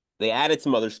 They added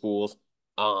some other schools.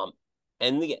 Um,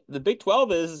 and the Big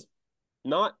 12 is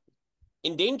not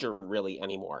in danger really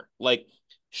anymore. Like,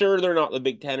 sure, they're not the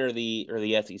Big Ten or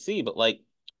the SEC, but like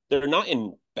they're not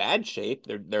in bad shape.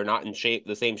 They're not in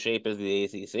the same shape as the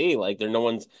ACC. Like, no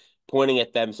one's pointing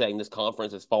at them saying this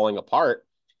conference is falling apart.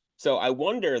 So I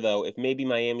wonder though if maybe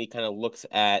Miami kind of looks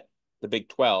at the Big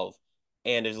 12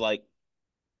 and is like,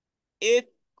 if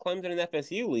Clemson and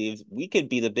FSU leaves, we could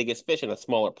be the biggest fish in a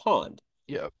smaller pond,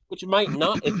 Yeah. which might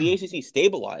not, if the ACC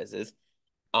stabilizes,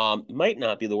 might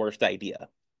not be the worst idea.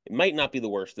 It might not be the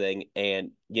worst thing.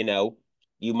 And,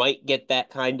 you might get that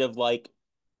kind of like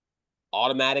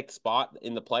automatic spot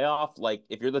in the playoff. Like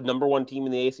if you're the number one team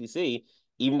in the ACC,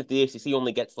 even if the ACC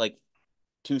only gets like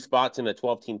two spots in a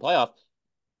 12-team playoff,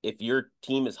 if your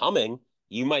team is humming,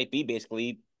 you might be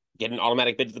basically get an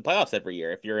automatic bid to the playoffs every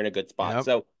year if you're in a good spot. Yep.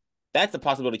 So that's a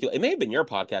possibility too. It may have been your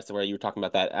podcast where you were talking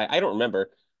about that. I don't remember.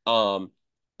 Um,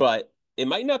 but it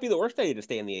might not be the worst idea to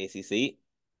stay in the ACC.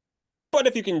 But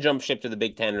if you can jump ship to the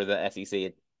Big Ten or the SEC,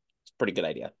 it's a pretty good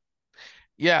idea.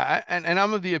 Yeah, and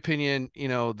I'm of the opinion,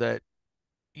 that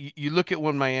you look at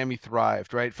when Miami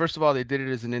thrived, right? First of all, they did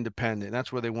it as an independent.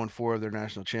 That's where they won four of their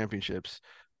national championships.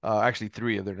 Actually,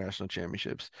 three of their national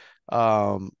championships.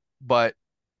 But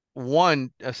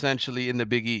one essentially in the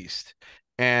Big East.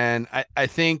 And I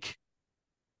think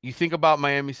you think about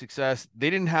Miami's success, they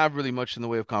didn't have really much in the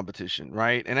way of competition,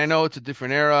 right? And I know it's a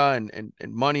different era and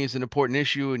money is an important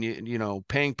issue and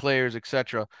paying players,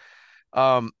 etc.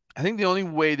 I think the only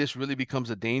way this really becomes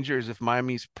a danger is if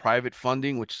Miami's private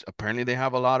funding, which apparently they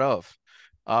have a lot of,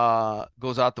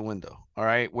 goes out the window. All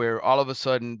right, where all of a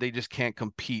sudden they just can't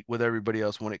compete with everybody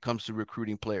else when it comes to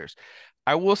recruiting players.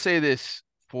 I will say this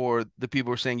for the people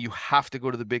who are saying you have to go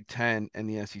to the Big Ten and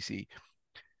the SEC.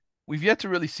 We've yet to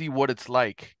really see what it's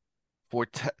like for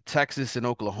Texas and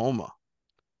Oklahoma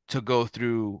to go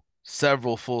through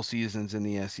several full seasons in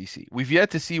the SEC. We've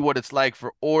yet to see what it's like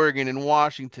for Oregon and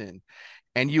Washington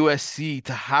and USC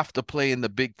to have to play in the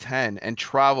Big Ten and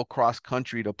travel cross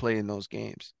country to play in those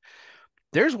games.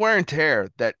 There's wear and tear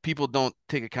that people don't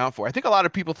take account for. I think a lot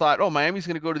of people thought, oh, Miami's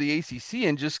going to go to the ACC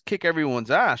and just kick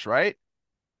everyone's ass, right?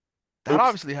 That Oops.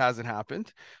 obviously hasn't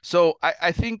happened. So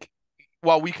I think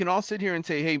while we can all sit here and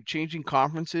say, hey, changing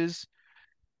conferences,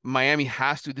 Miami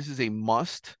has to, this is a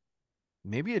must.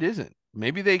 Maybe it isn't.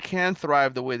 Maybe they can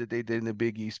thrive the way that they did in the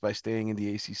Big East by staying in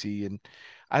the ACC. And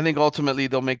I think ultimately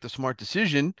they'll make the smart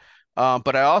decision.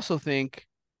 But I also think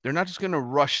they're not just going to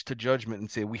rush to judgment and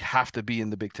say we have to be in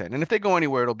the Big Ten. And if they go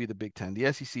anywhere, it'll be the Big Ten.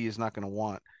 The SEC is not going to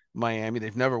want Miami.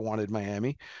 They've never wanted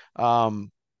Miami.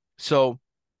 So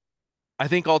I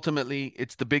think ultimately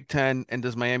it's the Big Ten, and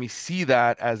does Miami see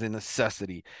that as a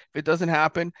necessity? If it doesn't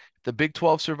happen, if the Big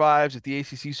 12 survives, if the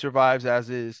ACC survives as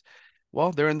is,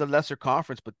 well, they're in the lesser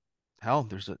conference, but hell,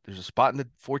 there's a spot in the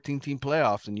 14-team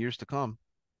playoffs in years to come.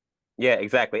 Yeah,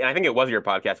 exactly. And I think it was your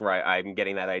podcast where I'm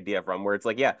getting that idea from, where it's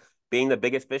like, yeah, being the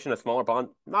biggest fish in a smaller pond,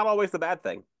 not always the bad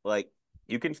thing. Like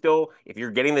you can still, if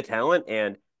you're getting the talent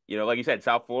and, like you said,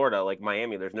 South Florida, like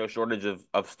Miami, there's no shortage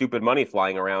of stupid money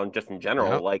flying around just in Yeah.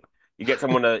 general. Like you get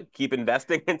someone to keep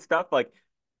investing and stuff, like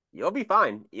you'll be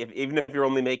fine. Even if you're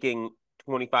only making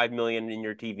 25 million in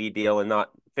your TV deal and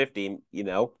not 50,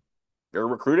 you're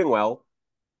recruiting well,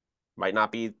 might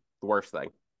not be the worst thing.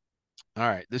 All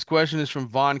right. This question is from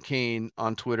Von Kane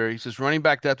on Twitter. He says running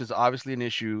back depth is obviously an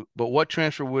issue, but what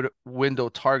transfer window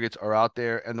targets are out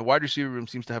there? And the wide receiver room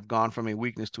seems to have gone from a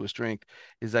weakness to a strength.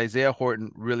 Is Isaiah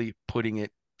Horton really putting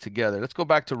it together? Let's go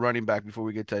back to running back before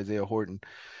we get to Isaiah Horton.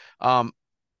 Um,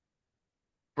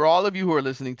 for all of you who are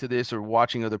listening to this or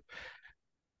watching other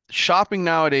shopping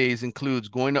nowadays includes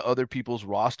going to other people's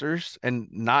rosters and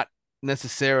not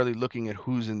necessarily looking at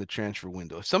who's in the transfer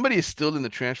window. If somebody is still in the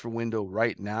transfer window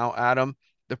right now, Adam,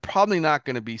 they're probably not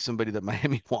going to be somebody that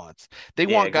Miami wants. They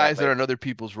Yeah, want guys that are exactly. on other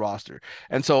people's roster.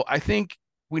 And so I think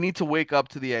we need to wake up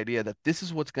to the idea that this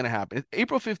is what's going to happen.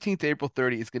 April 15th to April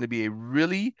 30th is going to be a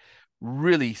really,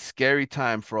 really scary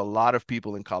time for a lot of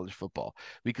people in college football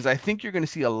because I think you're going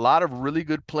to see a lot of really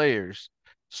good players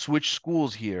switch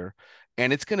schools here,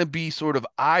 and it's going to be sort of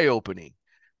eye-opening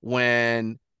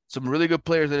when some really good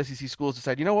players at SEC schools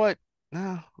decide, you know what?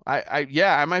 No,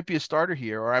 yeah, I might be a starter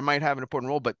here, or I might have an important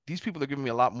role, but these people are giving me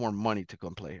a lot more money to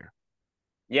come play here.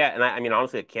 Yeah, and I mean,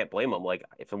 honestly, I can't blame them. Like,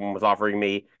 if someone was offering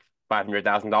me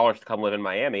 $500,000 to come live in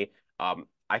Miami,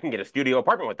 I can get a studio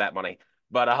apartment with that money.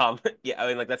 But yeah, I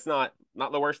mean, like that's not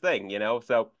the worst thing,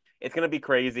 So it's gonna be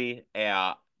crazy.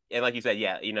 And like you said,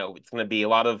 yeah, it's gonna be a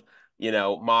lot of,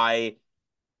 my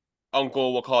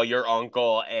uncle will call your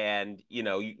uncle, and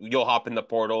you'll hop in the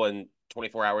portal, and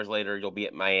 24 hours later you'll be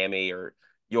at Miami, or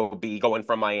you'll be going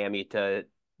from Miami to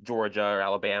Georgia or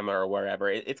Alabama or wherever.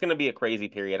 It's going to be a crazy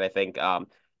period, I think. Going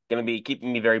to be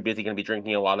keeping me very busy. Going to be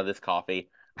drinking a lot of this coffee,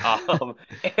 um,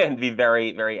 and be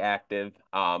very very active.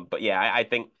 But yeah, I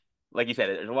think, like you said,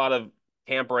 there's a lot of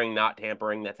tampering, not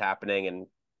tampering that's happening, and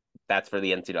that's for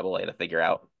the NCAA to figure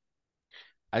out.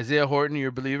 Isaiah Horton, you're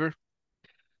a believer?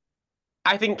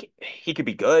 I think he could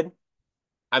be good.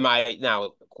 I might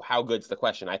now. How good's the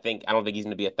question? I don't think he's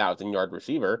going to be 1,000 yard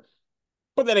receiver.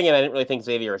 But then again, I didn't really think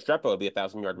Xavier Estrepo would be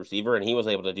 1,000 yard receiver, and he was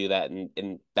able to do that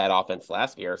in that offense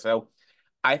last year. So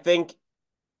I think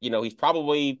he's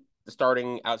probably the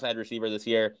starting outside receiver this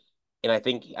year, and I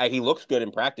think he looks good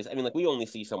in practice. I mean, like we only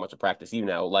see so much of practice,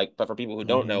 like, but for people who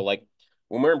don't know, Hmm. like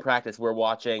when we're in practice, we're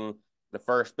watching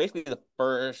basically the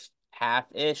first half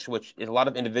ish, which is a lot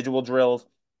of individual drills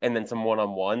and then some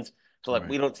one-on-ones. So like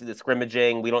Right. we don't see the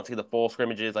scrimmaging, we don't see the full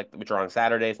scrimmages like which are on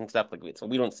Saturdays and stuff like so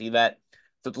we don't see that.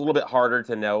 So it's a little bit harder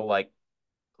to know like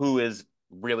who is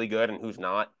really good and who's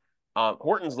not.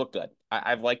 Horton's looked good.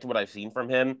 I've liked what I've seen from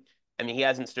him. I mean, he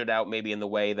hasn't stood out maybe in the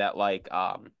way that like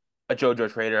a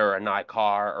JoJo Trader or a Nye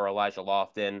Carr or Elijah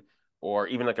Lofton or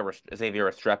even like a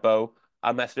Xavier Restrepo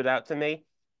has stood out to me.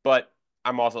 But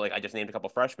I'm also like I just named a couple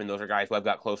freshmen. Those are guys who I've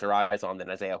got closer eyes on than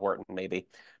Isaiah Horton maybe.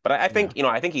 But I Yeah. think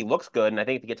I think he looks good, and I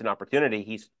think if he gets an opportunity,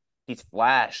 he's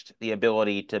flashed the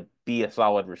ability to be a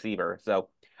solid receiver. So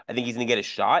I think he's gonna get a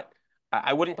shot.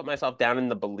 I wouldn't put myself down in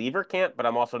the believer camp, but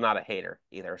I'm also not a hater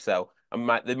either. So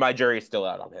my jury is still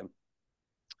out on him.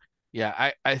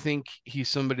 Yeah, I think he's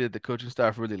somebody that the coaching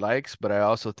staff really likes, but I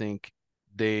also think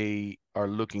they are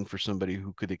looking for somebody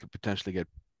who they could potentially get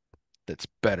that's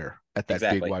better at that big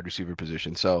Exactly. wide receiver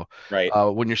position. So Right.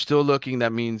 when you're still looking,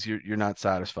 that means you're not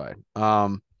satisfied.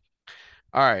 All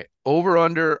right, over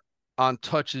under on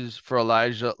touches for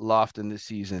Elijah Lofton this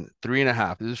season,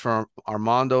 3.5. This is from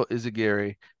Armando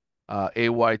Izagiri,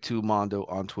 AY2 Mondo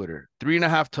on Twitter.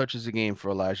 3.5 touches a game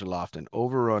for Elijah Lofton.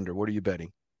 Over or under? What are you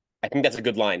betting? I think that's a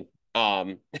good line.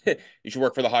 You should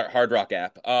work for the Hard Rock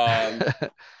app.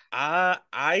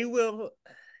 I will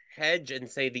hedge and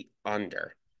say the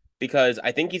under because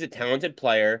I think he's a talented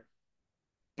player.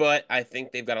 But I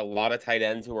think they've got a lot of tight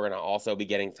ends who are going to also be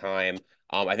getting time.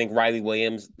 I think Riley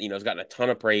Williams, has gotten a ton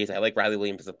of praise. I like Riley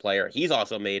Williams as a player. He's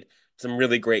also made some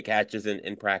really great catches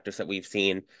in practice that we've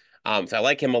seen. So I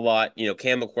like him a lot.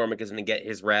 Cam McCormick is going to get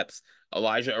his reps.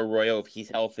 Elijah Arroyo, if he's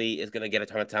healthy, is going to get a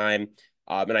ton of time.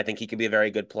 And I think he could be a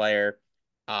very good player.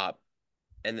 Uh,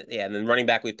 and yeah, and then running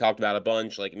back we've talked about a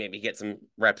bunch. Like maybe get some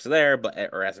reps there, but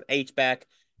or as an H back.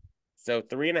 So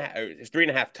 3.5, it's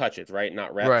 3.5 touches, right?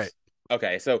 Not Right. reps.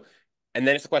 Okay, so and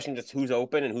then it's a question just who's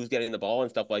open and who's getting the ball and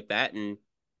stuff like that. And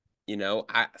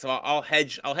I'll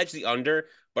hedge the under,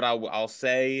 but I'll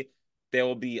say there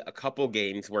will be a couple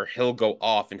games where he'll go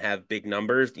off and have big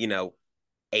numbers.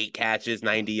 8 catches,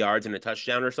 90 yards, and a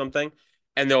touchdown or something.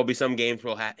 And there will be some games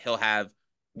where he'll have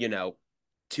you know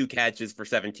 2 catches for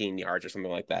 17 yards or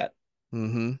something like that.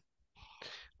 Mm-hmm.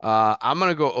 I'm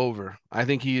gonna go over. I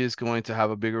think he is going to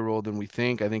have a bigger role than we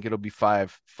think. I think it'll be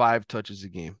five touches a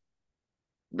game.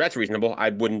 That's reasonable. I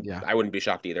wouldn't Yeah. I wouldn't be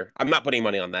shocked either. I'm not putting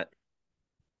money All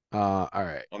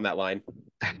right. on that line.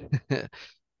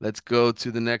 Let's go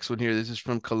to the next one here. This is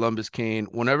from Columbus Kane.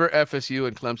 Whenever FSU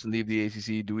and Clemson leave the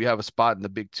ACC, do we have a spot in the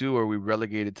Big Two or are we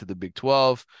relegated to the Big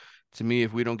 12? To me,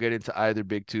 if we don't get into either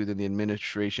Big Two, then the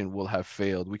administration will have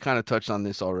failed. We kind of touched on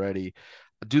this already.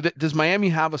 Does Miami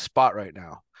have a spot right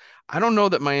now? I don't know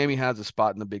that Miami has a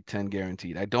spot in the Big Ten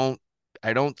guaranteed. I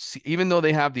don't see, even though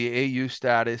they have the AU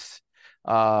status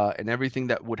and everything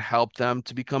that would help them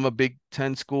to become a Big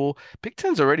Ten school. Big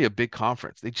Ten's already a big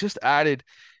conference. They just added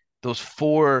those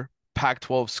four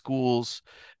Pac-12 schools.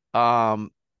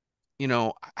 Um,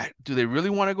 do they really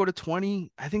want to go to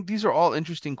 20? I think these are all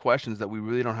interesting questions that we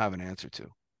really don't have an answer to.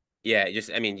 Yeah,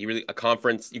 I mean, a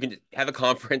conference, you can just have a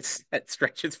conference that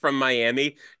stretches from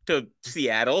Miami to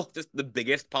Seattle, just the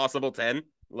biggest possible 10.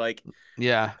 Like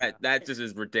Yeah. that just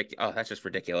is ridiculous. Oh, that's just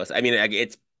ridiculous. I mean,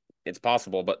 it's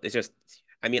possible, but it's just,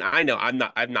 I mean, I know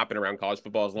I've not been around college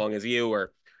football as long as you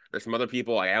or some other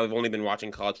people. I've only been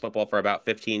watching college football for about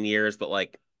 15 years, but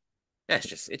like it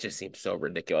just seems so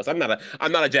ridiculous. I'm not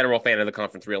a general fan of the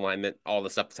conference realignment, all the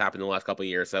stuff that's happened in the last couple of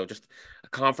years. So just a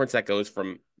conference that goes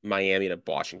from Miami to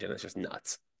Washington is just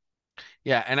nuts.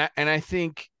 Yeah, and I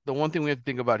think the one thing we have to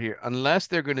think about here, unless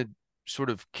they're going to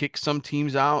sort of kick some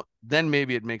teams out, then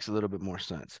maybe it makes a little bit more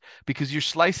sense because you're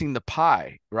slicing the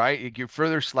pie, right? Like, you're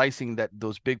further slicing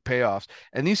those big payoffs.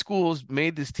 And these schools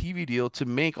made this TV deal to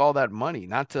make all that money,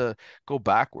 not to go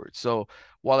backwards. So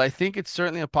while I think it's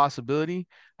certainly a possibility,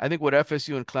 I think what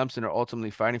FSU and Clemson are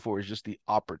ultimately fighting for is just the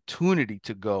opportunity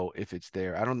to go if it's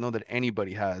there. I don't know that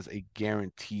anybody has a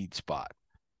guaranteed spot.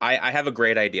 I have a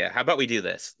great idea. How about we do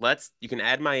this? You can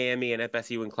add Miami and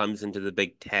FSU and Clemson to the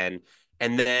Big Ten.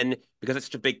 And then because it's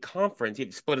such a big conference, you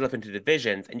have to split it up into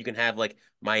divisions and you can have like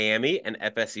Miami and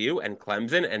FSU and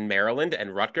Clemson and Maryland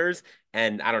and Rutgers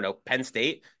and I don't know, Penn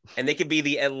State. And they could be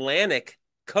the Atlantic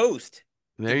Coast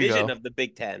There you division go. of the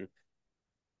Big Ten.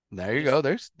 There you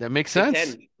Just go. That makes Big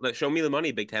sense. Ten, show me the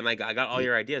money, Big Ten. I got all You,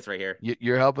 your ideas right here.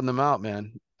 you're helping them out,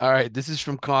 man. All right, this is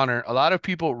from Connor. A lot of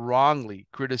people wrongly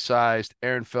criticized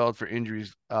Aaron Feld for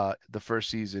injuries the first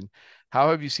season. How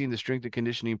have you seen the strength and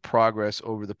conditioning progress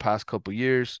over the past couple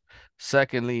years?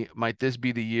 Secondly, might this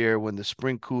be the year when the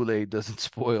spring Kool-Aid doesn't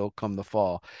spoil come the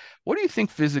fall? What do you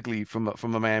think physically from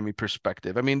a Miami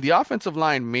perspective? I mean, the offensive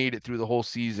line made it through the whole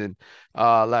season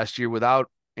last year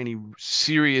without any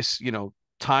serious,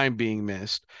 time being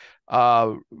missed.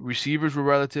 Receivers were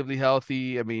relatively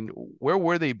healthy. I mean, where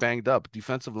were they banged up?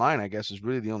 Defensive line, I guess, is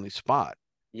really the only spot.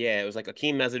 Yeah, it was like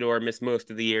Akeem Mesidor missed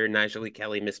most of the year, Nigel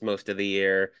Kelly missed most of the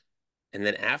year. And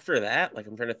then after that, like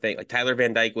I'm trying to think, like Tyler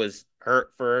Van Dyke was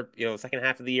hurt for, the second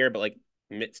half of the year, but like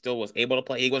still was able to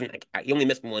play. He wasn't like he only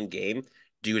missed one game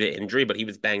due to injury, but he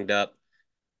was banged up.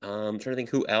 I'm trying to think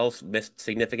who else missed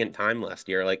significant time last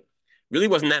year. Like really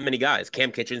wasn't that many guys.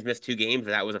 Cam Kitchens missed 2 games.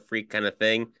 That was a freak kind of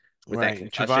thing with that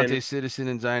Right. Trevante concussion. Citizen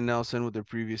and Zion Nelson with their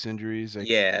previous injuries. Like,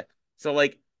 Yeah. So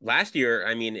like last year,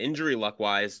 I mean, injury luck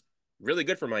wise, really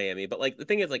good for Miami. But like the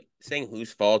thing is, like saying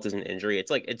whose fault is an injury, it's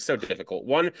like it's so difficult.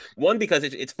 One because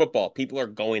it's football. People are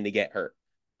going to get hurt.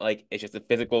 Like it's just a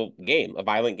physical game, a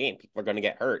violent game. People are going to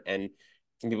get hurt, and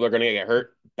some people are going to get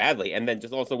hurt badly. And then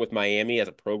just also with Miami as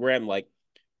a program, like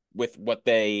with what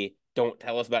they don't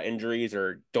tell us about injuries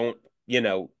or don't,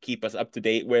 keep us up to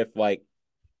date with, like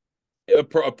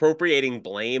appropriating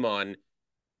blame on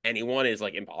anyone is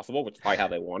like impossible, which is probably how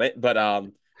they want it. But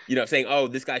saying, oh,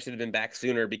 this guy should have been back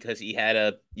sooner because he had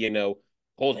a,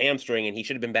 pulled hamstring and he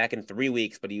should have been back in 3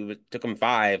 weeks, but took him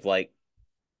 5. Like,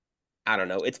 I don't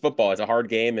know. It's football. It's a hard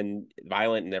game and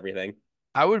violent and everything.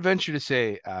 I would venture to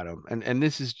say, Adam, and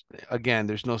this is again,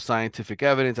 there's no scientific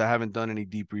evidence. I haven't done any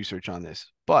deep research on this,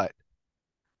 but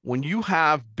when you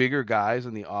have bigger guys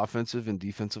on the offensive and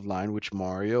defensive line, which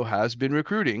Mario has been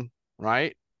recruiting,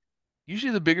 right?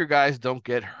 Usually the bigger guys don't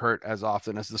get hurt as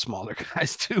often as the smaller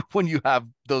guys do when you have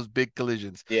those big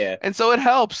collisions. Yeah, And so it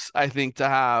helps, I think, to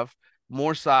have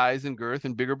more size and girth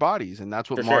and bigger bodies. And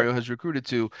that's what for sure. Mario has recruited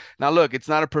to. Now, look, it's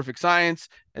not a perfect science.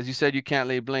 As you said, you can't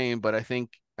lay blame, but I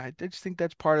just think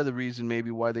that's part of the reason maybe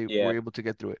why they were Yeah. able to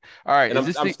get through it. All right, And is I'm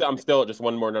this I'm the still I'm still just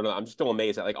one more note. I'm just still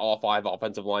amazed that like all 5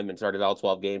 offensive linemen started all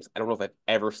 12 games. I don't know if I've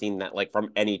ever seen that like from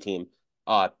any team.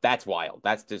 That's wild.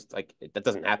 That's just like that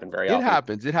doesn't happen very it often.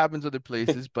 happens. It happens other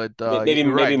places, but Maybe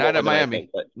you're right. maybe Not more at than I think, Miami.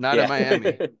 but Not at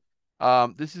yeah.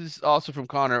 Miami. This is also from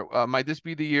Connor. Might this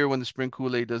be the year when the spring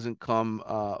Kool-Aid doesn't come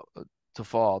to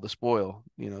fall, the spoil,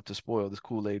 to spoil this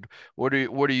Kool-Aid? What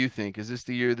do you think? Is this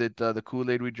the year that the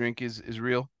Kool-Aid we drink is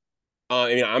real?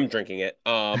 I mean, I'm drinking it.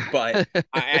 But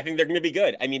I think they're going to be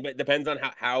good. I mean, but it depends on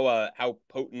how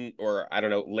potent or I don't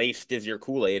know laced is your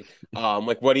Kool-Aid.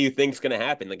 Like what do you think's going to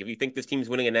happen? Like if you think this team's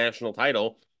winning a national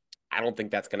title, I don't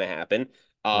think that's going to happen.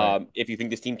 Right. If you think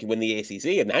this team can win the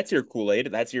ACC and that's your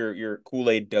Kool-Aid, that's your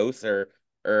Kool-Aid dose or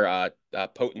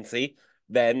potency,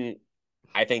 then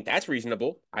I think that's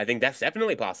reasonable. I think that's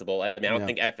definitely possible. I mean, I don't Yeah.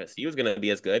 think FSU is going to be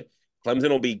as good. Clemson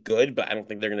will be good, but I don't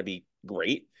think they're going to be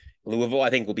great. Louisville, I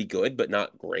think, will be good, but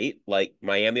not great. Like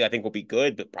Miami, I think will be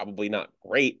good, but probably not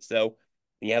great. So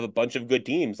when you have a bunch of good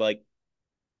teams, like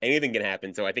anything can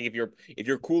happen. So I think if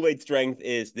your Kool-Aid strength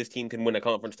is this team can win a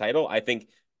conference title, I think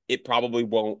it probably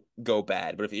won't go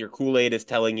bad. But if your Kool-Aid is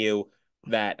telling you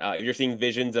that if you're seeing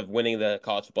visions of winning the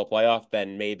college football playoff,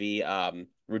 then maybe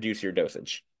reduce your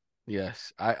dosage.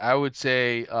 Yes. I would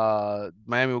say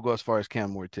Miami will go as far as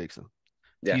Cam Ward takes them.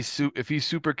 Yeah. If he's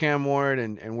super Cam Ward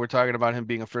and we're talking about him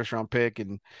being a first round pick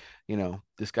and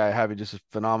this guy having just a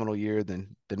phenomenal year,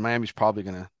 then Miami's probably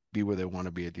gonna be where they want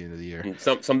to be at the end of the year. And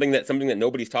something that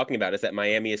nobody's talking about is that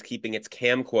Miami is keeping its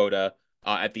Cam quota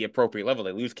at the appropriate level.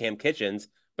 They lose Cam Kitchens,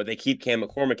 but they keep Cam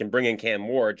McCormick and bring in Cam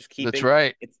Ward. Just That's keeping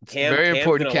right. it's It's very Cams and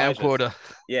important Cam Elijah's. quota.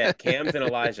 Yeah, Cams and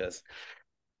Elijah's.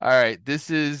 All right,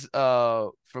 this is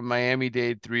from Miami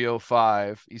Dade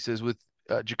 305. He says with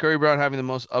Ja'Cory Brown having the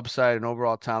most upside and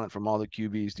overall talent from all the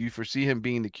QBs, do you foresee him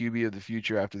being the QB of the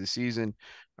future after the season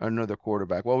or another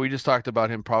quarterback? Well, we just talked about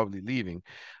him probably leaving.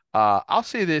 I'll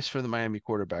say this for the Miami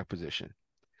quarterback position.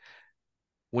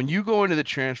 When you go into the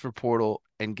transfer portal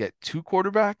and get two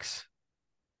quarterbacks,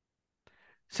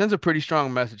 sends a pretty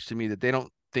strong message to me that they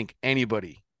don't think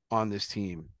anybody on this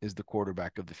team is the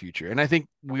quarterback of the future. And I think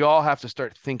we all have to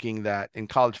start thinking that in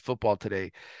college football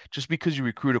today, just because you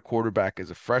recruit a quarterback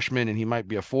as a freshman and he might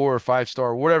be a 4 or 5 star,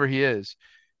 or whatever he is,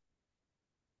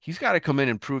 he's got to come in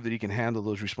and prove that he can handle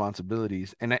those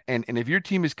responsibilities. And if your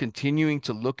team is continuing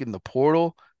to look in the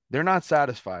portal, they're not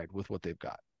satisfied with what they've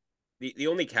got. The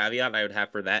only caveat I would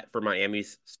have for that for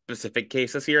Miami's specific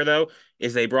case this year, though,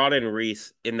 is they brought in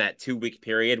Reese in that 2 week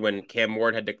period when Cam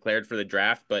Ward had declared for the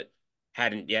draft, but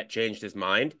hadn't yet changed his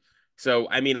mind. So,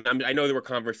 I mean, I know there were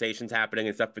conversations happening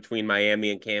and stuff between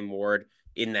Miami and Cam Ward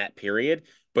in that period.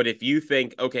 But if you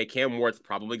think, okay, Cam Ward's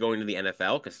probably going to the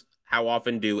NFL, because how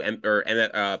often do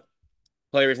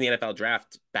players in the NFL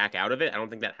draft back out of it? I don't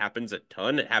think that happens a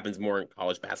ton. It happens more in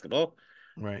college basketball.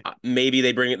 Right. Maybe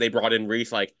they brought in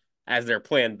Reese like as their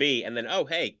plan B, and then oh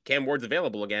hey, Cam Ward's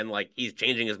available again. Like he's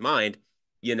changing his mind.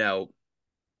 You know,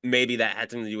 maybe that had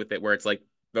something to do with it, where it's like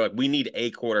they're like we need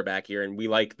a quarterback here, and we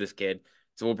like this kid,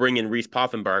 so we'll bring in Reese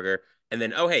Poffenbarger, and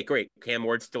then oh hey, great, Cam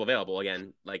Ward's still available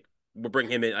again. Like we'll bring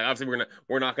him in. Like, obviously,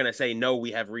 we're not gonna say no.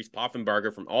 We have Reese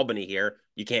Poffenbarger from Albany here.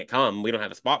 You can't come. We don't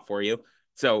have a spot for you.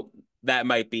 So that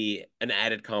might be an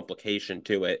added complication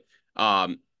to it.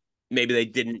 Um, Maybe they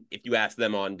didn't. If you ask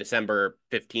them on December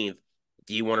 15th,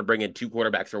 do you want to bring in two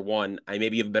quarterbacks or one? I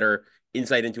maybe have better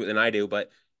insight into it than I do, but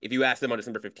if you ask them on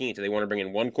December 15th, do they want to bring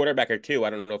in one quarterback or two? I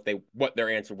don't know if they what their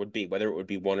answer would be, whether it would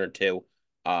be one or two,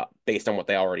 based on what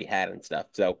they already had and stuff.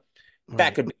 So that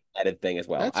Right. could be an added thing as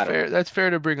well. That's I don't fair. That's fair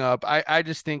to bring up. I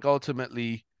just think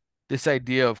ultimately this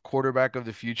idea of quarterback of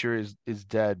the future is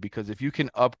dead because if you can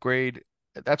upgrade,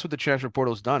 that's what the transfer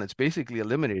portal's done. It's basically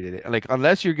eliminated it. Like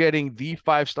unless you're getting the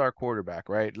five-star quarterback,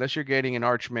 right? Unless you're getting an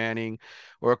Arch Manning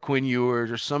or a Quinn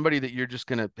Ewers or somebody that you're just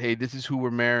gonna, hey, this is who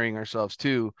we're marrying ourselves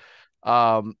to,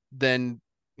 then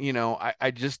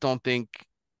I just don't think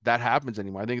that happens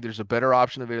anymore. I think there's a better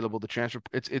option available. The transfer,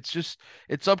 it's just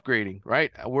it's upgrading,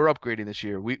 right? We're upgrading this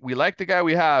year. We like the guy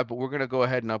we have, but we're gonna go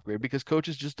ahead and upgrade because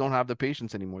coaches just don't have the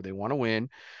patience anymore. They want to win,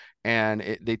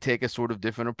 and they take a sort of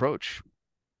different approach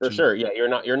for to sure. Yeah,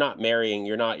 you're not marrying,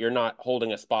 you're not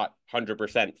holding a spot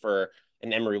 100% for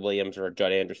an Emory Williams or a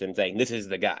Judd Anderson saying this is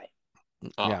the guy.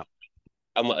 Uh,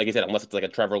 yeah, like I said, unless it's like a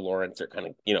Trevor Lawrence or kind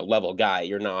of level guy,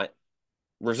 you're not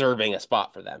reserving a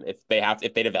spot for them. If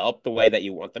they develop the way that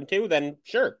you want them to, then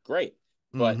sure, great.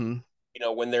 But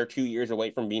mm-hmm. when they're 2 years away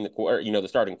from being the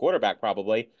starting quarterback,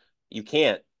 probably you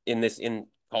can't in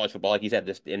college football, like you said,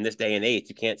 this in this day and age,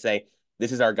 you can't say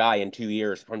this is our guy in 2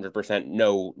 years, 100%,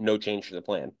 no change to the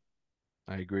plan.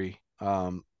 I agree.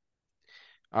 All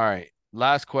right.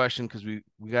 Last question because we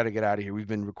got to get out of here. We've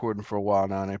been recording for a while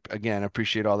now, and again, I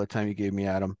appreciate all the time you gave me,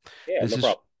 Adam. Yeah, This no is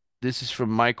problem. this is from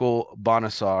Michael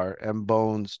Bonassar,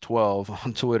 mbones12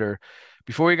 on Twitter.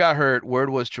 Before he got hurt,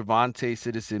 word was Trevante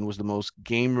Citizen was the most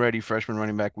game-ready freshman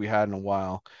running back we had in a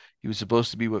while. He was supposed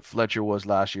to be what Fletcher was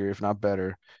last year, if not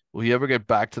better. Will he ever get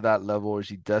back to that level, or is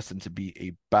he destined to be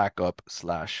a backup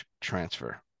slash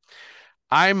transfer?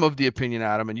 I'm of the opinion,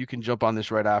 Adam, and you can jump on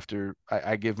this right after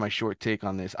I give my short take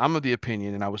on this. I'm of the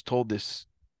opinion, and I was told this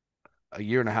a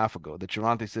year and a half ago, that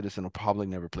Javonte Citizen will probably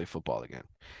never play football again.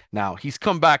 Now, he's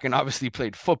come back and obviously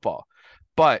played football,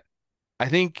 but I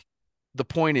think the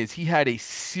point is he had a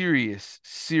serious,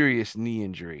 serious knee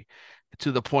injury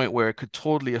to the point where it could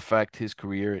totally affect his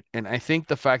career. And I think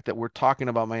the fact that we're talking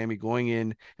about Miami going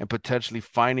in and potentially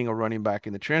finding a running back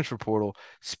in the transfer portal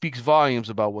speaks volumes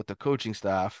about what the coaching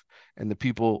staff and the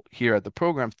people here at the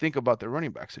program think about their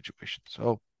running back situation.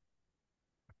 So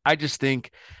I just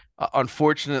think,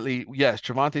 unfortunately, yes,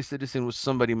 Trevante Citizen was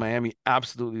somebody Miami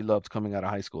absolutely loved coming out of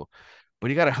high school, but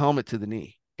he got a helmet to the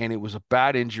knee, and it was a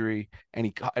bad injury, and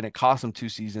it cost him 2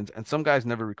 seasons, and some guys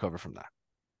never recover from that.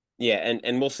 Yeah,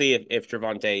 and we'll see if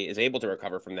Trevante is able to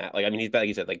recover from that. Like, I mean, he's like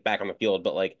you said, like back on the field,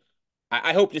 but like,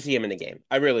 I hope to see him in the game.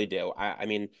 I really do. I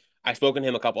mean, I've spoken to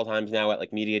him a couple of times now at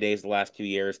like media days the last 2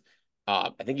 years.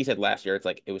 I think he said last year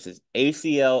it was his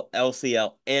ACL,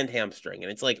 LCL, and hamstring,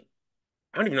 and it's like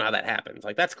I don't even know how that happens.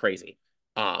 Like that's crazy.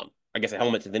 I guess a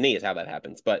helmet to the knee is how that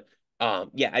happens. But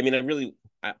yeah, I mean,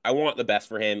 I want the best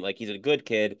for him. Like he's a good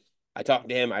kid. I talked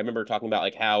to him. I remember talking about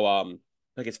like how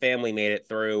like his family made it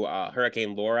through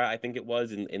Hurricane Laura, I think it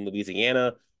was in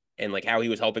Louisiana, and like how he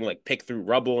was helping like pick through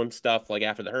rubble and stuff like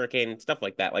after the hurricane and stuff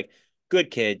like that. Like good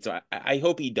kid. So I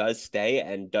hope he does stay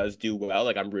and does do well.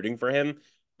 Like I'm rooting for him.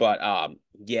 But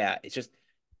yeah, it's just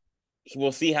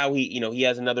we'll see how he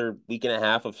has another week and a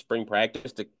half of spring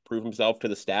practice to prove himself to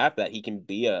the staff that he can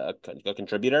be a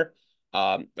contributor.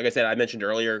 Like I said, I mentioned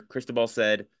earlier, Cristobal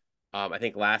said, I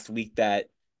think last week that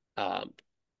um,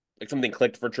 like something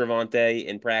clicked for Trevante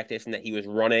in practice and that he was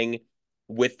running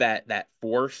with that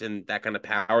force and that kind of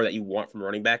power that you want from a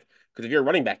running back. Because if you're a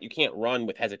running back, you can't run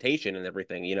with hesitation and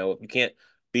everything. You can't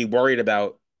be worried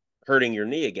about hurting your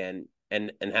knee again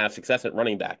and have success at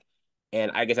running back.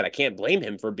 And like I said, I can't blame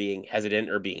him for being hesitant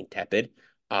or being tepid,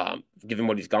 given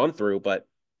what he's gone through. But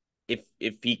if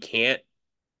he can't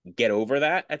get over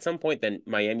that at some point, then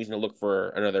Miami's going to look for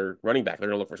another running back. They're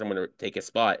going to look for someone to take his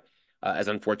spot, as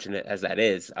unfortunate as that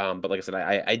is. But like I said,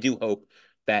 I do hope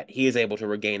that he is able to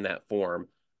regain that form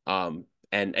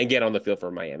and get on the field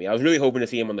for Miami. I was really hoping to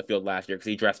see him on the field last year because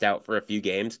he dressed out for a few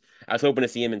games. I was hoping to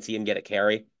see him get a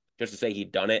carry just to say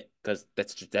he'd done it because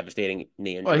that's just devastating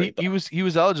knee Well, injury. he But was he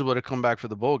was eligible to come back for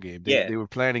the bowl game. yeah, They were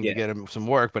planning to yeah. get him some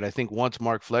work, but I think once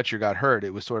Mark Fletcher got hurt,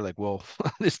 it was sort of like, well,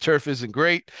 this turf isn't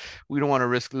great. We don't want to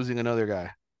risk losing another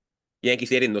guy. Yankee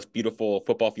Stadium, the most beautiful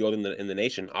football field in the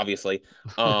nation, obviously.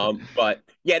 But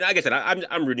yeah, like I said,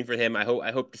 I'm rooting for him. I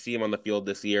hope to see him on the field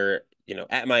this year,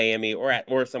 at Miami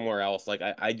or somewhere else. Like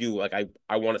I do, like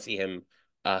I want to see him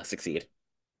succeed.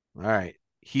 All right.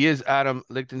 He is Adam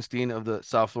Lichtenstein of the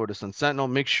South Florida Sun-Sentinel.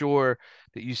 Make sure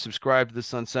that you subscribe to the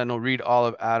Sun-Sentinel. Read all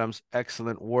of Adam's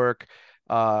excellent work.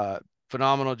 Uh,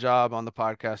 Phenomenal job on the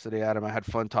podcast today, Adam. I had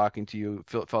fun talking to you.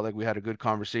 Felt like we had a good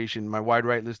conversation. My wide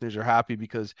right listeners are happy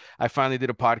because I finally did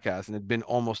a podcast and it'd been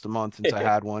almost a month since I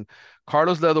had one.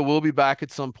 Carlos Leather will be back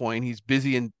at some point. He's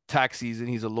busy in tax season.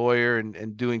 He's a lawyer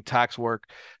and doing tax work.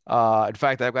 In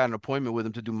fact, I've got an appointment with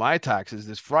him to do my taxes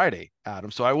this Friday,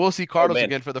 Adam. So I will see Oh Carlos man,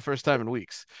 again for the first time in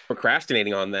weeks.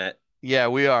 procrastinating on that. Yeah,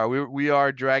 we are. We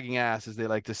are dragging ass, as they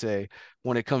like to say,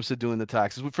 when it comes to doing the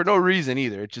taxes. For no reason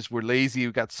either. It's just we're lazy.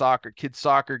 We've got kids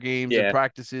soccer games and Yeah,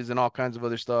 practices and all kinds of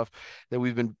other stuff that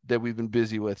we've been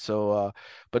busy with. So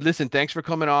but listen, thanks for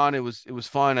coming on. It was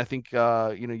fun. I think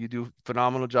you do a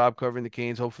phenomenal job covering the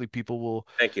Canes. Hopefully people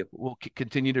thank you. will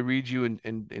continue to read you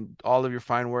and all of your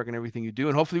fine work and everything you do.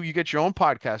 And hopefully you get your own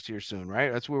podcast here soon,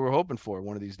 right? That's what we're hoping for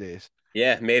one of these days.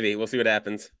 Yeah, maybe we'll see what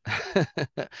happens.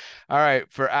 All right,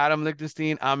 for Adam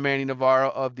Lichtenstein, I'm Manny Navarro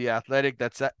of The Athletic.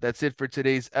 That's it for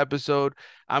today's episode.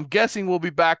 I'm guessing we'll be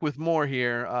back with more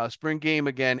here. Spring game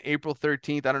again, April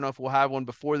 13th. I don't know if we'll have one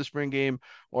before the spring game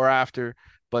or after,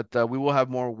 but we will have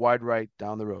more wide right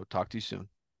down the road. Talk to you soon.